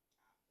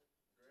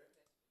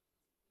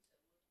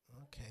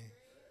 Okay.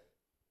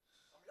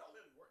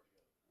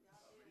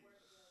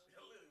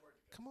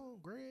 Come on,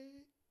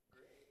 Greg.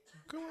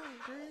 Come on,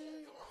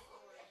 Greg.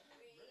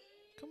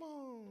 Come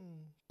on,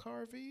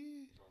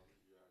 Carvion.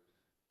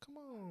 Come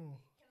on.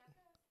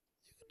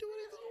 You can do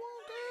anything you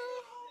want, girl.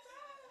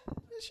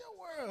 It's your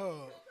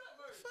world.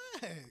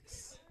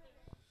 Facts.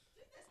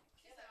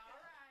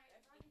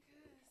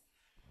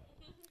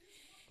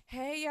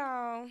 Hey,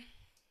 y'all.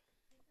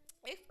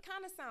 It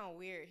kind of sounds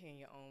weird hearing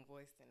your own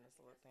voice in this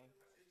little thing.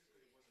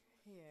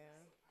 Yeah.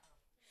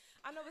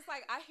 I know it's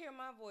like I hear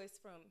my voice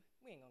from,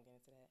 we ain't going to get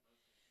into that.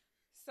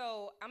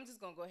 So I'm just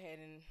going to go ahead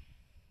and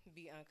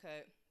be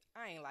uncut.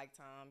 I ain't like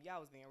Tom.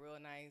 Y'all was being real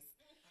nice.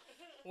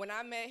 When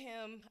I met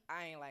him,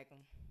 I ain't like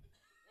him.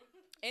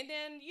 And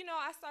then, you know,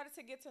 I started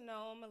to get to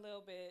know him a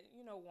little bit,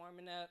 you know,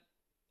 warming up.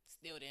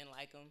 Still didn't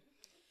like him.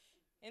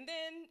 And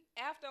then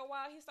after a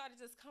while, he started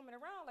just coming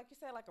around, like you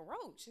said, like a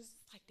roach. It's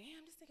like,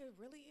 damn, this nigga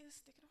really is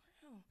sticking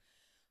around.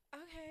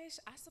 Okay,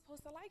 I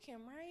supposed to like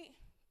him, right?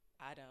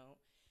 I don't.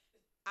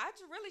 I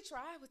really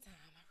tried with Tom.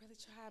 I really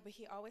tried, but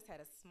he always had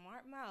a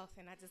smart mouth,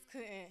 and I just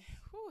couldn't.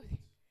 Whew.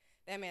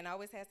 That man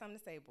always had something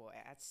to say, boy.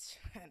 I just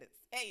tried to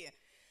say it.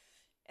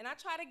 And I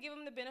try to give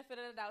him the benefit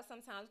of the doubt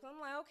sometimes, because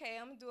I'm like,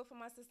 okay, I'm going to do it for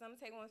my sister. I'm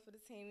going to take one for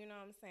the team, you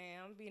know what I'm saying?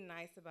 I'm going to be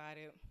nice about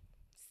it.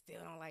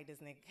 Still don't like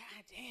this nigga.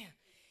 God damn.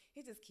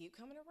 He just keep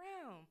coming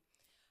around.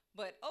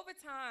 But over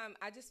time,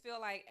 I just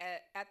feel like,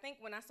 I think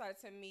when I started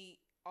to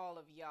meet all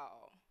of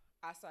y'all,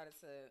 I started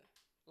to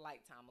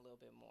like Tom a little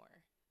bit more.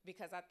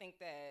 Because I think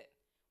that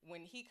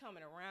when he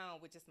coming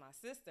around with just my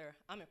sister,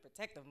 I'm in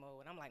protective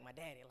mode. I'm like my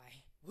daddy,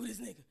 like, who this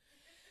nigga?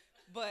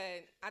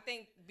 But I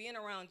think being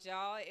around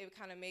y'all, it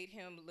kind of made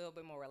him a little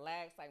bit more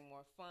relaxed, like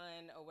more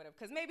fun or whatever.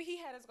 Because maybe he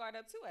had his guard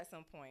up too at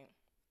some point.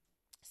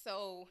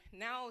 So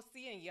now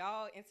seeing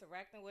y'all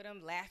interacting with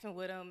him, laughing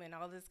with him, and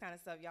all this kind of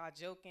stuff, y'all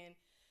joking.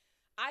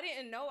 I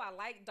didn't know I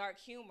liked dark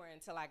humor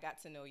until I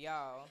got to know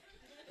y'all.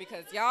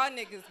 Because y'all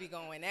niggas be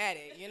going at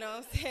it, you know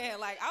what I'm saying?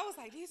 Like, I was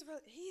like, he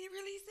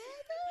really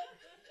said that?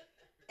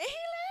 And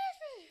he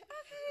laughing.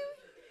 Okay.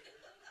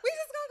 We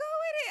just gonna go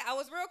with it. I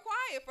was real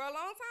quiet for a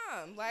long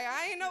time. Like,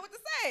 I ain't know what to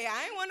say.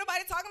 I ain't want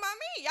nobody talking about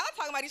me. Y'all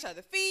talking about each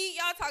other's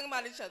feet. Y'all talking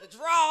about each other's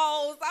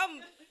draws.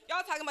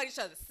 Y'all talking about each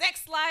other's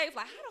sex life.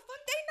 Like, how the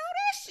fuck they know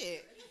that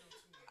shit?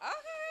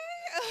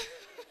 Okay.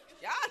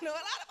 Y'all know a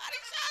lot about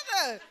each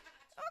other.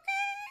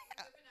 Okay.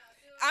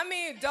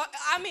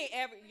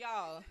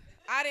 Y'all,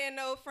 I didn't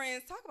know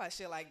friends talk about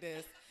shit like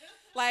this.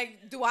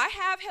 Like, do I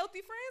have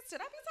healthy friends?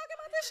 Should I be talking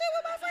about this shit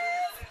with my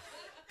friends?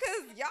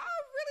 Because y'all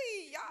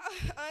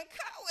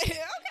uncut with it.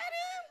 Okay,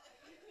 then.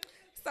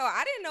 So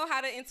I didn't know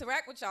how to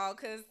interact with y'all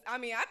because, I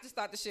just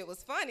thought the shit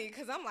was funny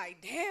because I'm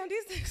like, damn,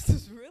 these niggas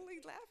is really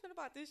laughing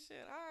about this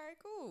shit. All right,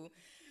 cool.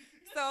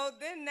 So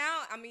then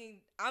now,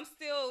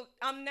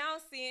 I'm now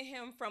seeing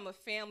him from a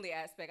family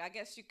aspect. I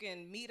guess you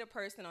can meet a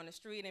person on the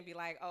street and be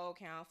like, oh,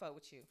 okay, I don't fuck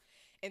with you.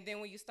 And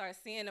then when you start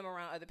seeing them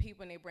around other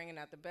people and they bringing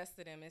out the best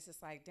of them, it's just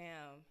like,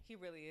 damn, he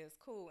really is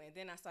cool. And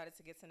then I started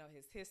to get to know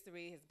his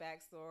history, his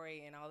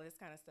backstory, and all this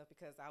kind of stuff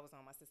because I was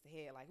on my sister's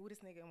head, like, who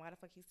this nigga and why the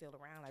fuck he still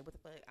around? Like, what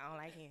the fuck? I don't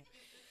like him.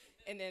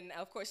 And then,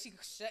 of course, she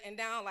shutting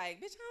down like,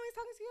 bitch, I always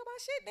talking to you about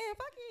shit, damn,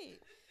 fuck it.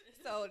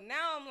 So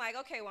now I'm like,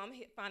 okay, well, I'm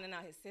finding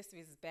out his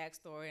history, his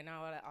backstory, and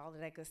all of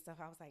that good stuff.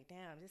 I was like,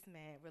 damn, this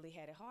man really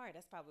had it hard.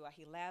 That's probably why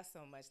he laughed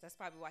so much. That's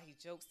probably why he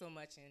joked so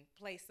much and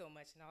played so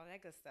much and all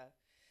that good stuff.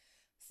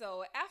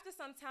 So after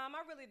some time,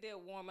 I really did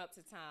warm up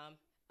to Tom.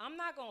 I'm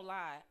not gonna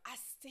lie, I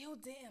still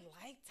didn't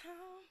like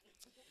Tom,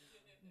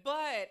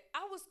 but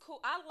I was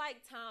cool. I like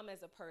Tom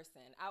as a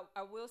person.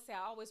 I will say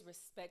I always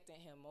respected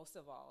him most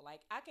of all.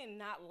 Like, I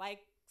cannot like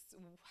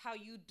how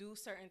you do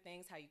certain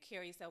things, how you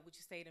carry yourself, what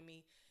you say to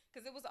me,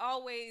 because it was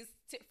always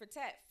tit for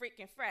tat, frick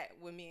and frat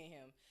with me and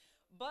him.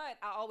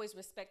 But I always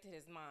respected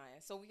his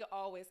mind. So we could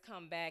always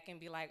come back and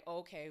be like,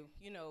 okay,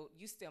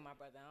 you still my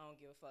brother. I don't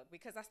give a fuck.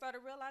 Because I started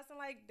realizing,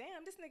 like,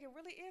 damn, this nigga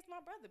really is my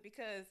brother.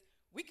 Because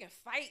we can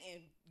fight and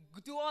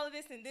do all of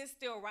this and then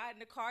still ride in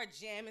the car,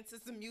 jam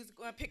into some music,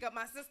 and pick up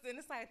my sister. And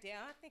it's like,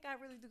 damn, I think I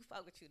really do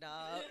fuck with you,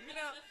 dog.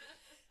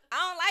 I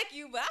don't like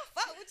you, but I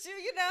fuck with you,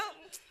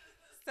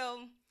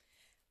 So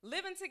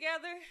living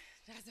together,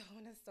 that's a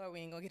whole nother story. We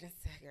ain't gonna get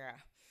into that, girl.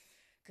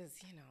 Because,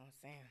 what I'm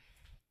saying,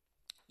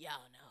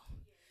 y'all know.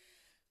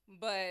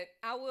 But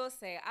I will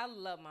say I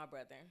love my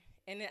brother,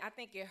 and I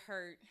think it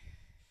hurt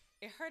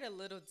a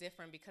little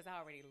different because I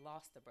already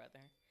lost a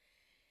brother.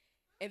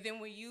 And then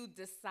when you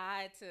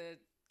decide to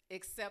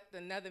accept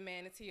another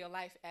man into your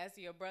life as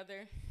your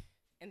brother,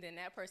 and then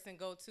that person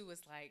go too,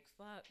 it's like,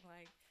 fuck,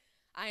 like,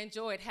 I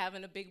enjoyed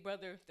having a big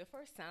brother the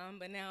first time,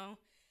 but now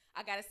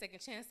I got a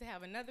second chance to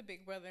have another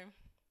big brother,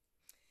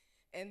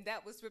 and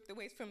that was ripped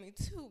away from me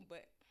too.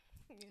 But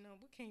what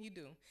can you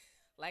do?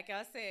 Like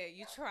I said,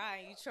 you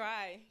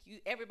try.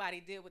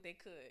 Everybody did what they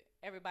could.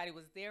 Everybody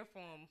was there for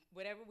them.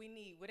 Whatever we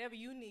need, whatever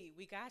you need,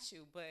 we got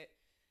you. But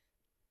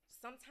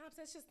sometimes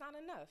that's just not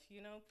enough,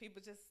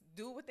 People just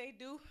do what they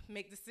do,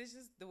 make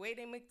decisions the way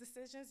they make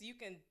decisions. You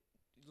can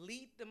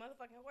lead the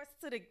motherfucking horse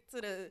to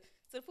the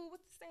food.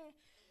 What's the saying?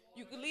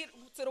 You can lead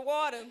to the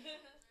water.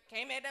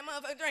 Can't make that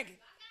motherfucker drink it.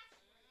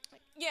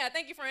 Yeah,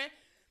 thank you, friend.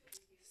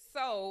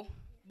 So,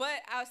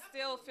 but I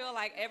still feel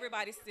like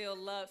everybody still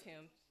love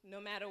him. No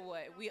matter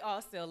what, we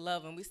all still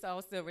love him. We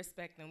all still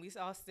respect him. We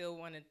all still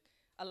want to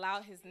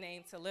allow his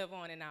name to live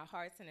on in our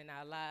hearts and in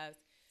our lives.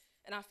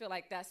 And I feel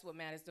like that's what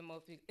matters the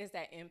most, is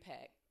that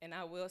impact. And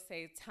I will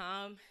say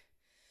Tom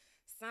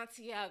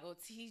Santiago,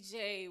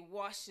 TJ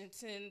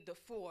Washington the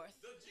Fourth,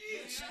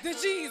 the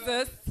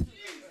Jesus,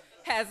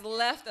 has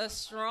left a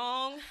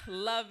strong,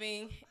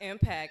 loving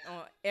impact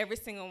on every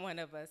single one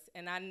of us.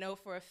 And I know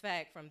for a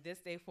fact from this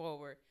day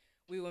forward,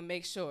 we will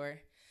make sure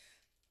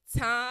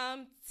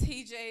Tom,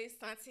 TJ,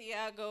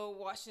 Santiago,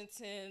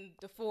 Washington,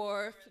 the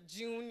Fourth,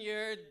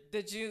 Junior,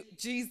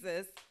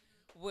 Jesus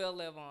will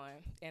live on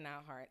in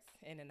our hearts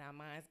and in our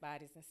minds,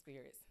 bodies, and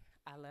spirits.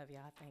 I love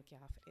y'all. Thank y'all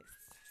for this.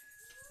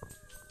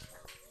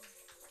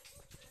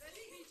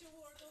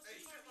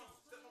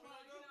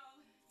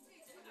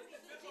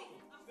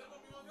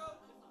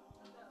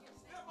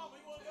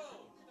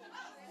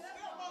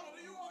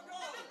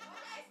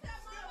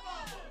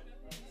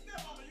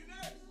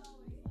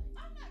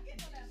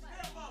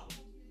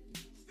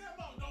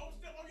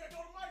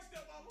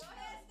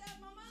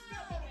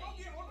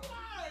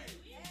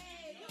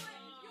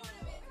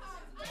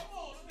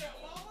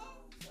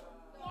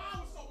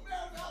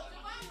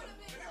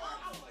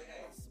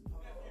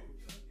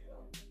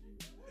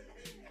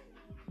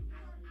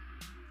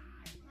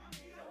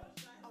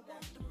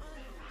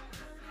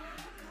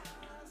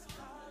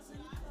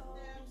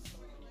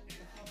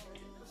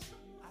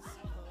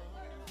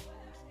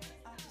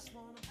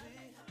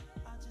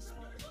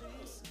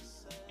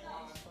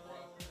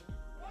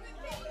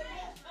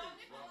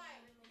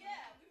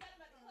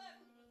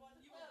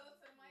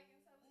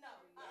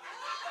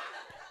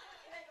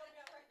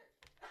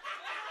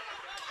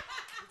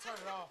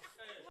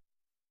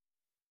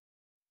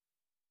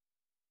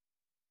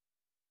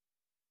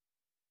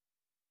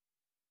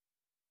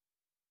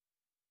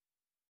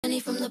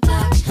 from the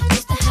block.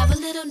 Used to have a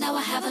little, now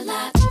I have a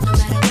lot. No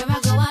matter where I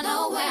go, I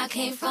know where I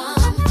came from.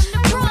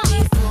 Won't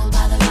be fooled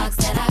by the rocks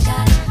that I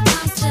got.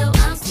 I'm still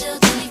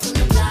Jenny from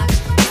the block.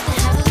 Used to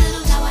have a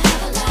little, now I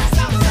have a lot.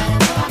 No matter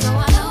where I go,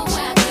 I know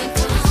where I came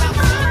from.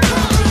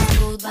 Won't be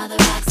fooled by the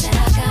rocks that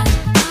I got.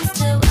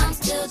 I'm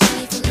still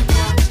Jenny from the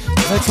block.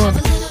 Next one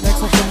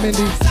from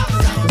Mindy.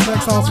 This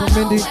next song's from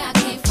Mindy.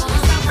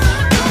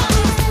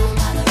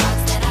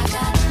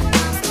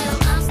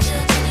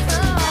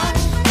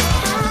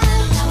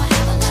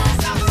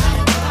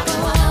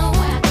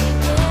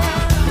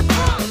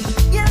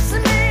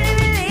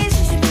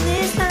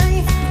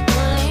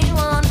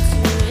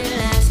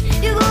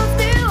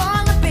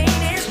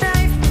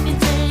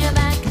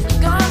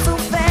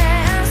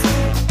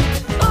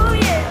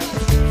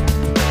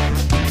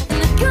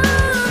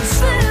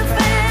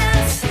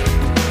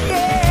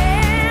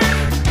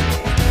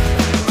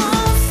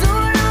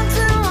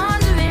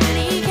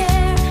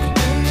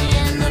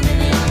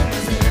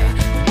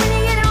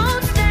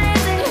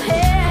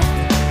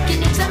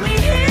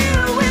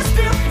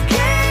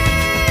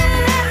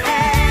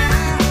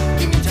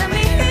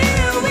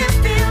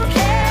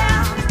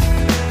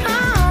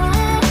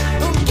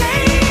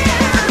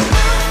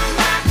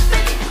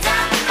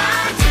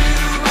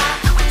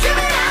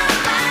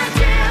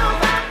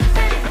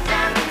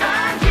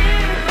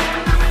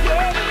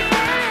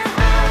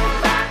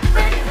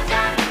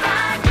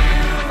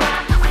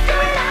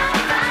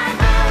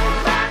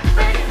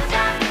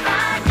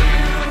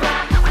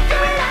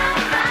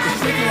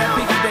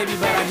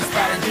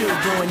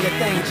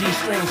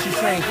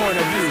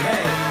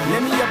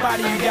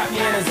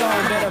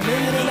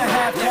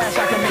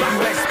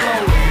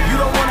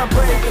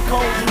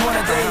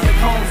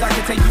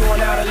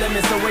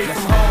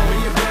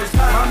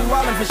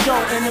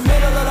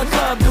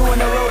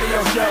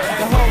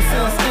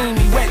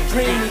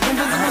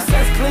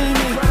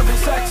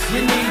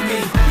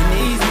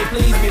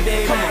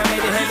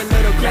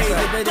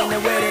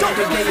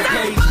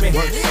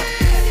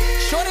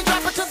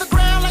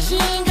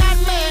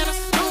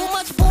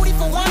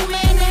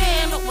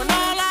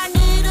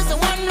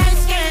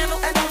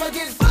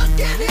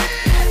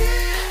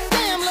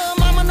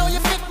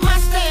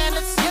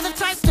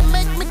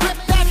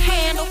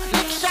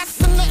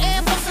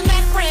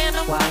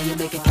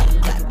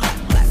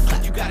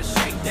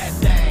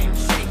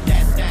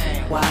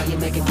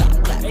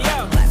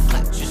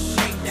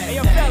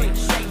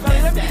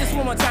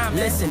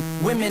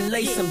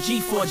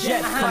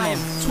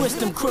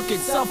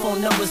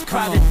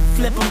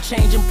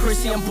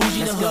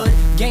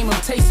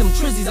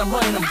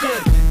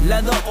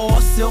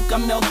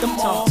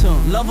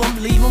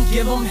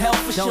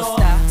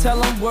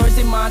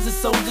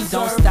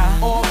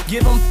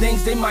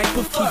 They might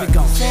put keep it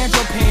going.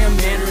 Sandro Pam,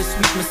 Mandarin,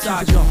 sweet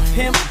massage.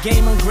 Pimp,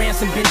 gamer,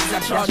 grants and bitches I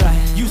charge.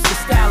 Used to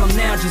style them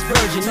now, just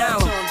Virgin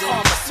Island.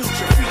 All my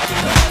suture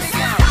freaking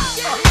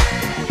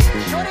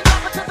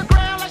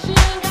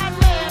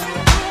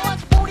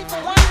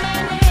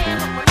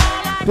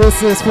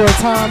This is for a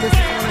time. This is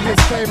one of his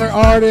favorite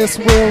artists,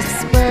 Will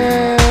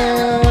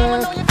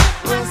Smith.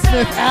 Will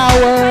Smith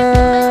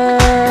hour.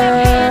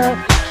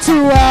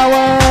 2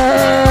 hours.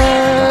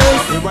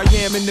 Here I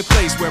am in the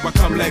place where I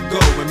come let go.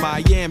 In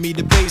Miami,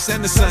 the bass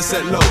and the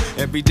sunset low.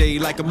 Every day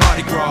like a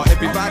Mardi Gras.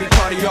 Everybody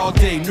party all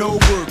day, no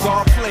work,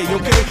 all play,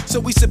 okay? So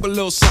we sip a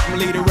little something,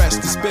 leave the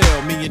rest to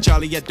spill. Me and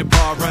Charlie at the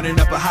bar running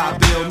up a high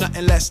bill.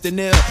 Nothing less than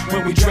ill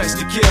when we dress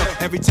to kill.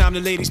 Every time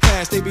the ladies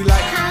pass, they be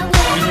like,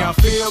 can y'all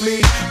feel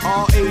me?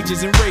 All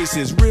ages and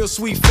races, real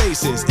sweet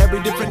faces. Every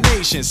different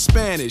nation,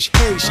 Spanish,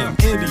 Haitian,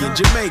 Indian,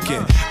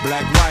 Jamaican,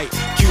 black, white,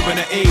 Cuban,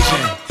 or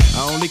Asian.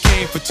 I only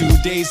came for 2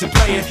 days of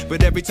playing,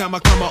 but every time I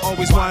come I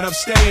always wind up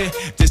staying.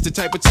 This the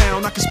type of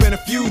town I can spend a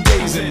few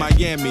days in.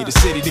 Miami, the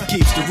city that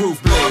keeps the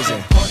roof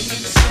blazing. Party in the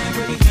city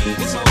where the heat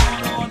is on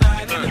all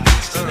night on the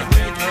beach to the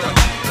break of dawn.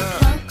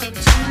 Welcome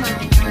to my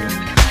home,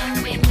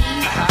 come with me,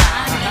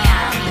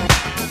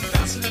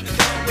 bouncing in the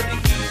club where the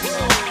heat is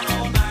on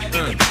all night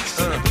on the beach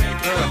to the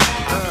break of dawn.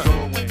 I'm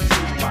going to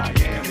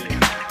Miami.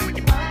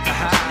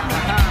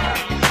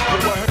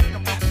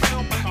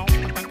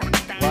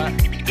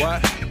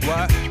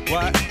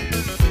 What?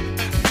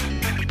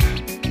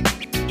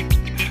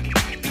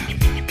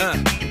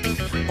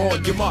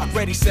 On your mark,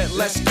 ready, set,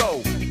 let's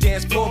go.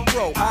 Dance floor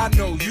pro, I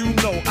know, you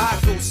know, I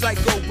go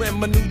psycho when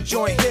my new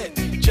joint hit.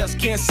 Just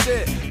can't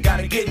sit,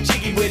 gotta get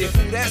jiggy with it.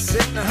 Ooh, that's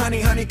it, now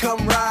honey,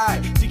 come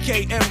ride.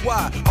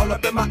 DKNY, all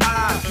up in my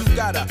eyes. You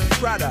got a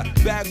Prada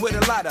bag with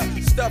a lot of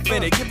stuff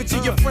in it. Give it to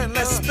your friend,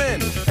 let's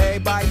spin.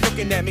 Everybody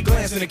looking at me,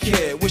 glancing a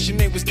kid. Wishing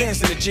they was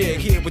dancing a jig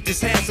here with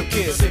this handsome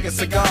kid. Sick a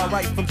cigar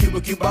right from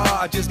Cuba.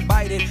 I just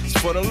bite it, it's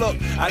for the look,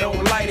 I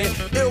don't light it.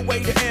 Ill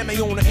way to ammo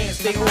on the hand,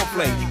 stay on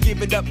play.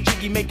 Give it up,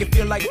 jiggy, make it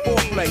feel like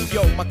foreplay.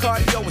 Yo, my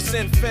cardio is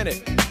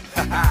infinite.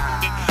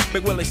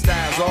 Big Willie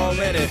style's all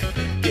in it.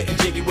 Getting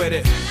jiggy with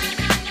it.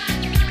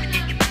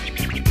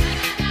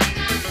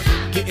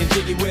 Getting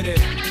jiggy with it.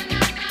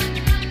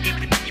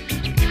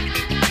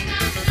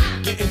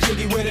 Getting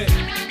jiggy with it.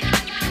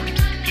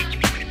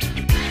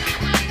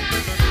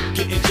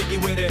 Getting jiggy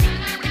with it.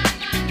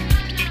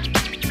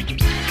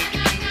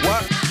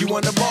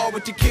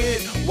 with your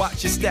kid.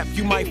 Watch your step,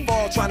 you might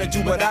fall trying to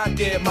do what I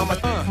did. Mama,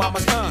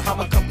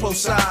 come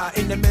close side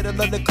in the middle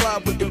of the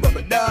club with the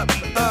rubber dub.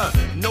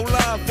 No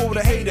love for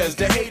the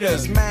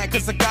haters, mad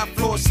cause I got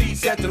floor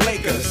seats at the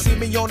Lakers. See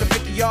me on the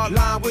 50-yard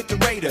line with the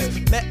Raiders.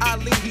 Met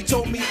Ali, he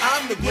told me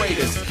I'm the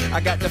greatest. I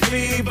got the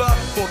fever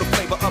for the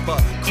flavor of a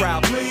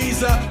crowd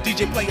pleaser.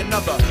 DJ play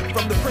another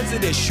from the Prince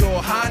of this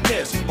Shore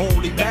Highness.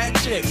 Only bad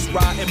chicks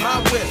riding my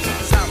whip.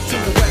 South to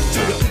the west, to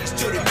the east,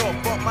 to the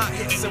north. Bump my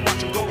hits and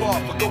watch them go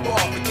off.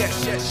 And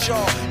yes,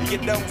 sure. You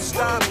don't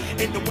stop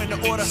in the winter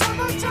order.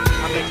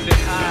 I make it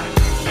high.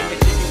 And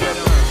take you with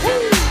them.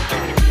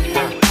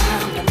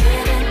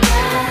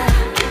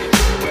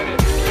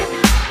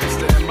 It's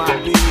the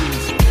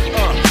MIBs.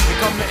 Here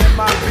come the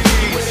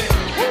MIBs.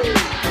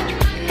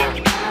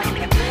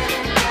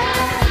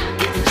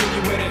 Getting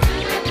jiggy with it.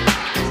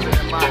 It's the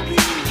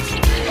MIBs.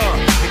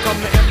 Here come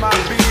the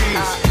MIBs.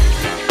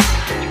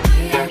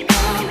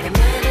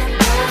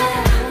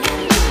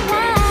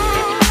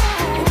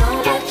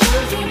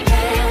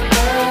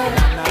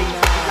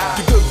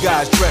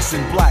 Guys dressed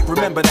in black,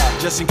 remember that,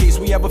 just in case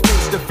we ever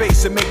face to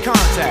face and make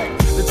contact.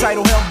 The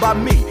title held by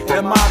me,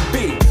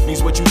 MIB,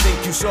 means what you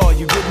think you saw,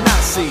 you did not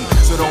see.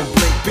 So don't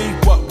blink, be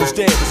what was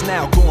dead is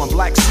now gone.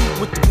 Black suit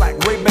with the black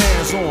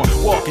Ray-Bans on,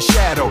 walk in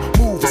shadow,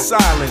 move in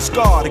silence,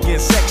 guard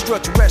against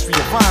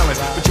extraterrestrial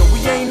violence. But yo, we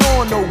ain't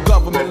on no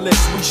government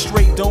list, we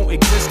straight don't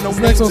exist, no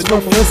names and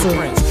no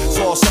fingerprints.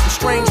 Saw something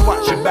strange,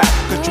 watch your back,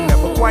 cause you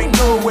never quite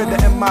know where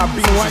the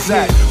MIB is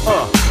at.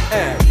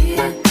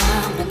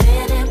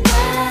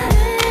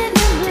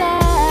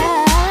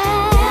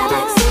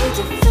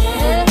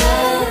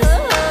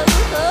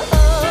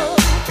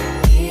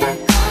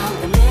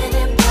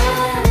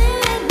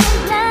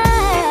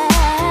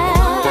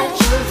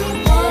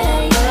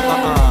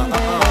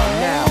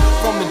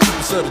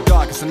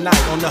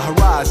 Night on the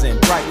horizon,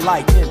 bright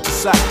light into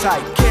sight,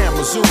 tight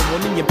camera zoom on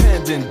the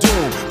impending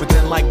doom. But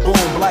then like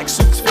boom, black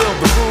suits fill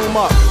the room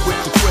up with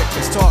the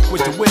quickness, talk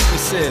with the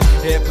witnesses,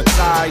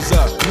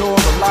 hypnotizer,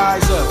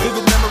 neuralizer,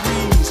 vivid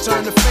memories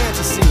turn to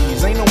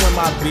fantasies. Ain't no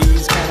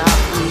MIBs, can I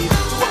plead?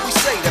 To what we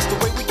say, that's the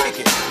way we kick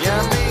it. Yeah,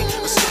 I mean,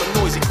 a sip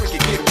of noisy cricket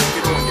get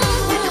wicked on you.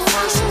 We're your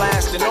first,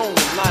 last, and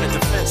only line of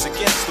defense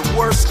against the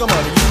worst scum of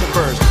the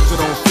universe. So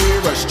don't fear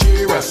us,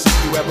 cheer us. If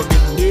you ever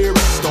get near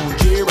us, don't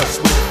jeer us.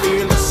 We're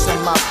fearless.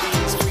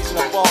 MIBs freezing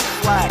up all the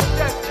flag.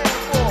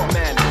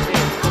 Man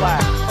in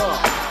black.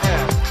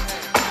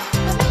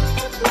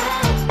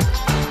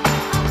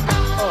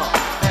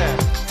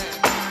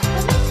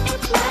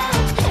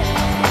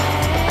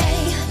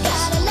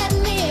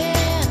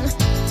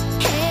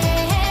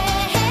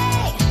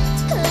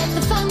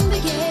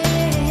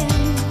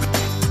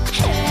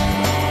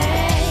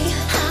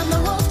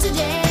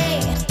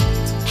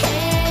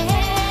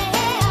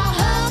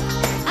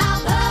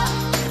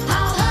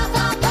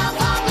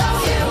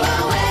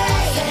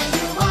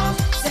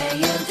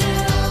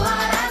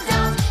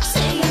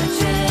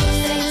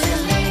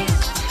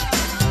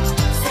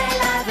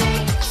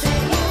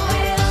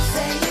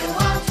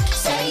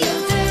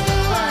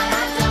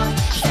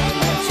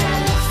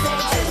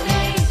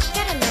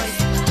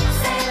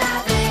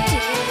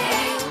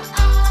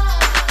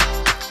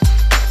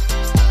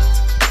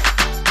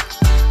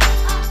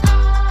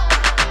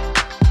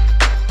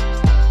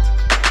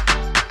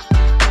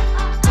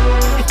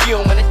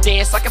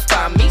 dance, I can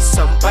find me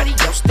somebody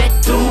else that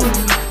do.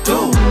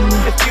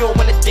 If you don't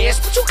wanna dance,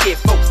 what you here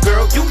for,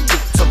 girl? You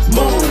need to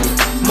move.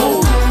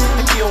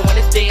 If you don't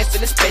wanna dance,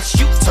 then it's best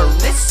you turn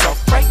this off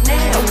right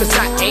now. Cause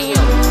I am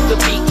the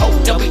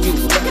B-O-W,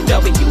 the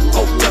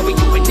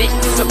W-O-W, and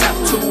it's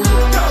about to go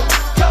down.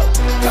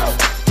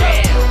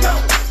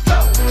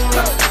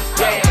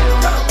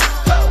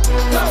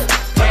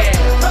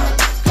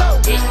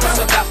 It's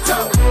about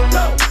to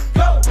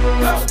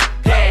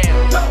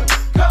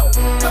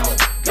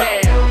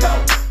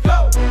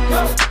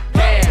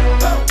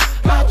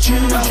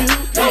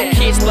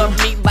kids love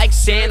me like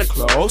Santa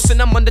Claus,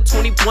 and I'm under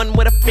 21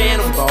 with a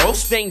phantom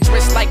boss.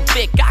 Dangerous like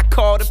Vic, I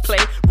call to play.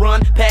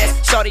 Run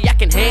past, shorty, I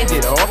can hand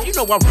it off. You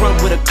know I run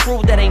with a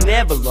crew that ain't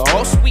never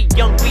lost. We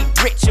young, we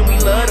rich, and we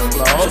love the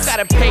floss. So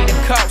gotta pay the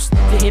cost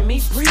to hear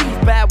me breathe.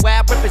 Bad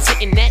Wild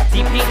representing that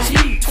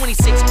DPG.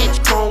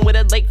 26-inch chrome with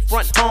a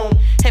lakefront home.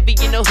 Heavy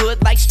in the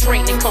hood like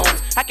straightening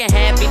combs. I can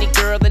have any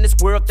girl in this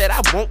world that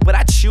I want, but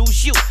I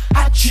choose you.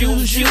 I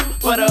choose you.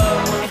 But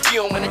if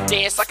you don't wanna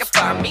dance, I can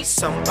find me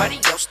somebody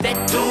else that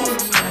do.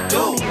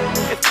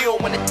 If you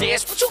don't wanna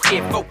dance, what you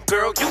here for,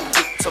 girl? You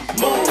need to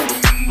move.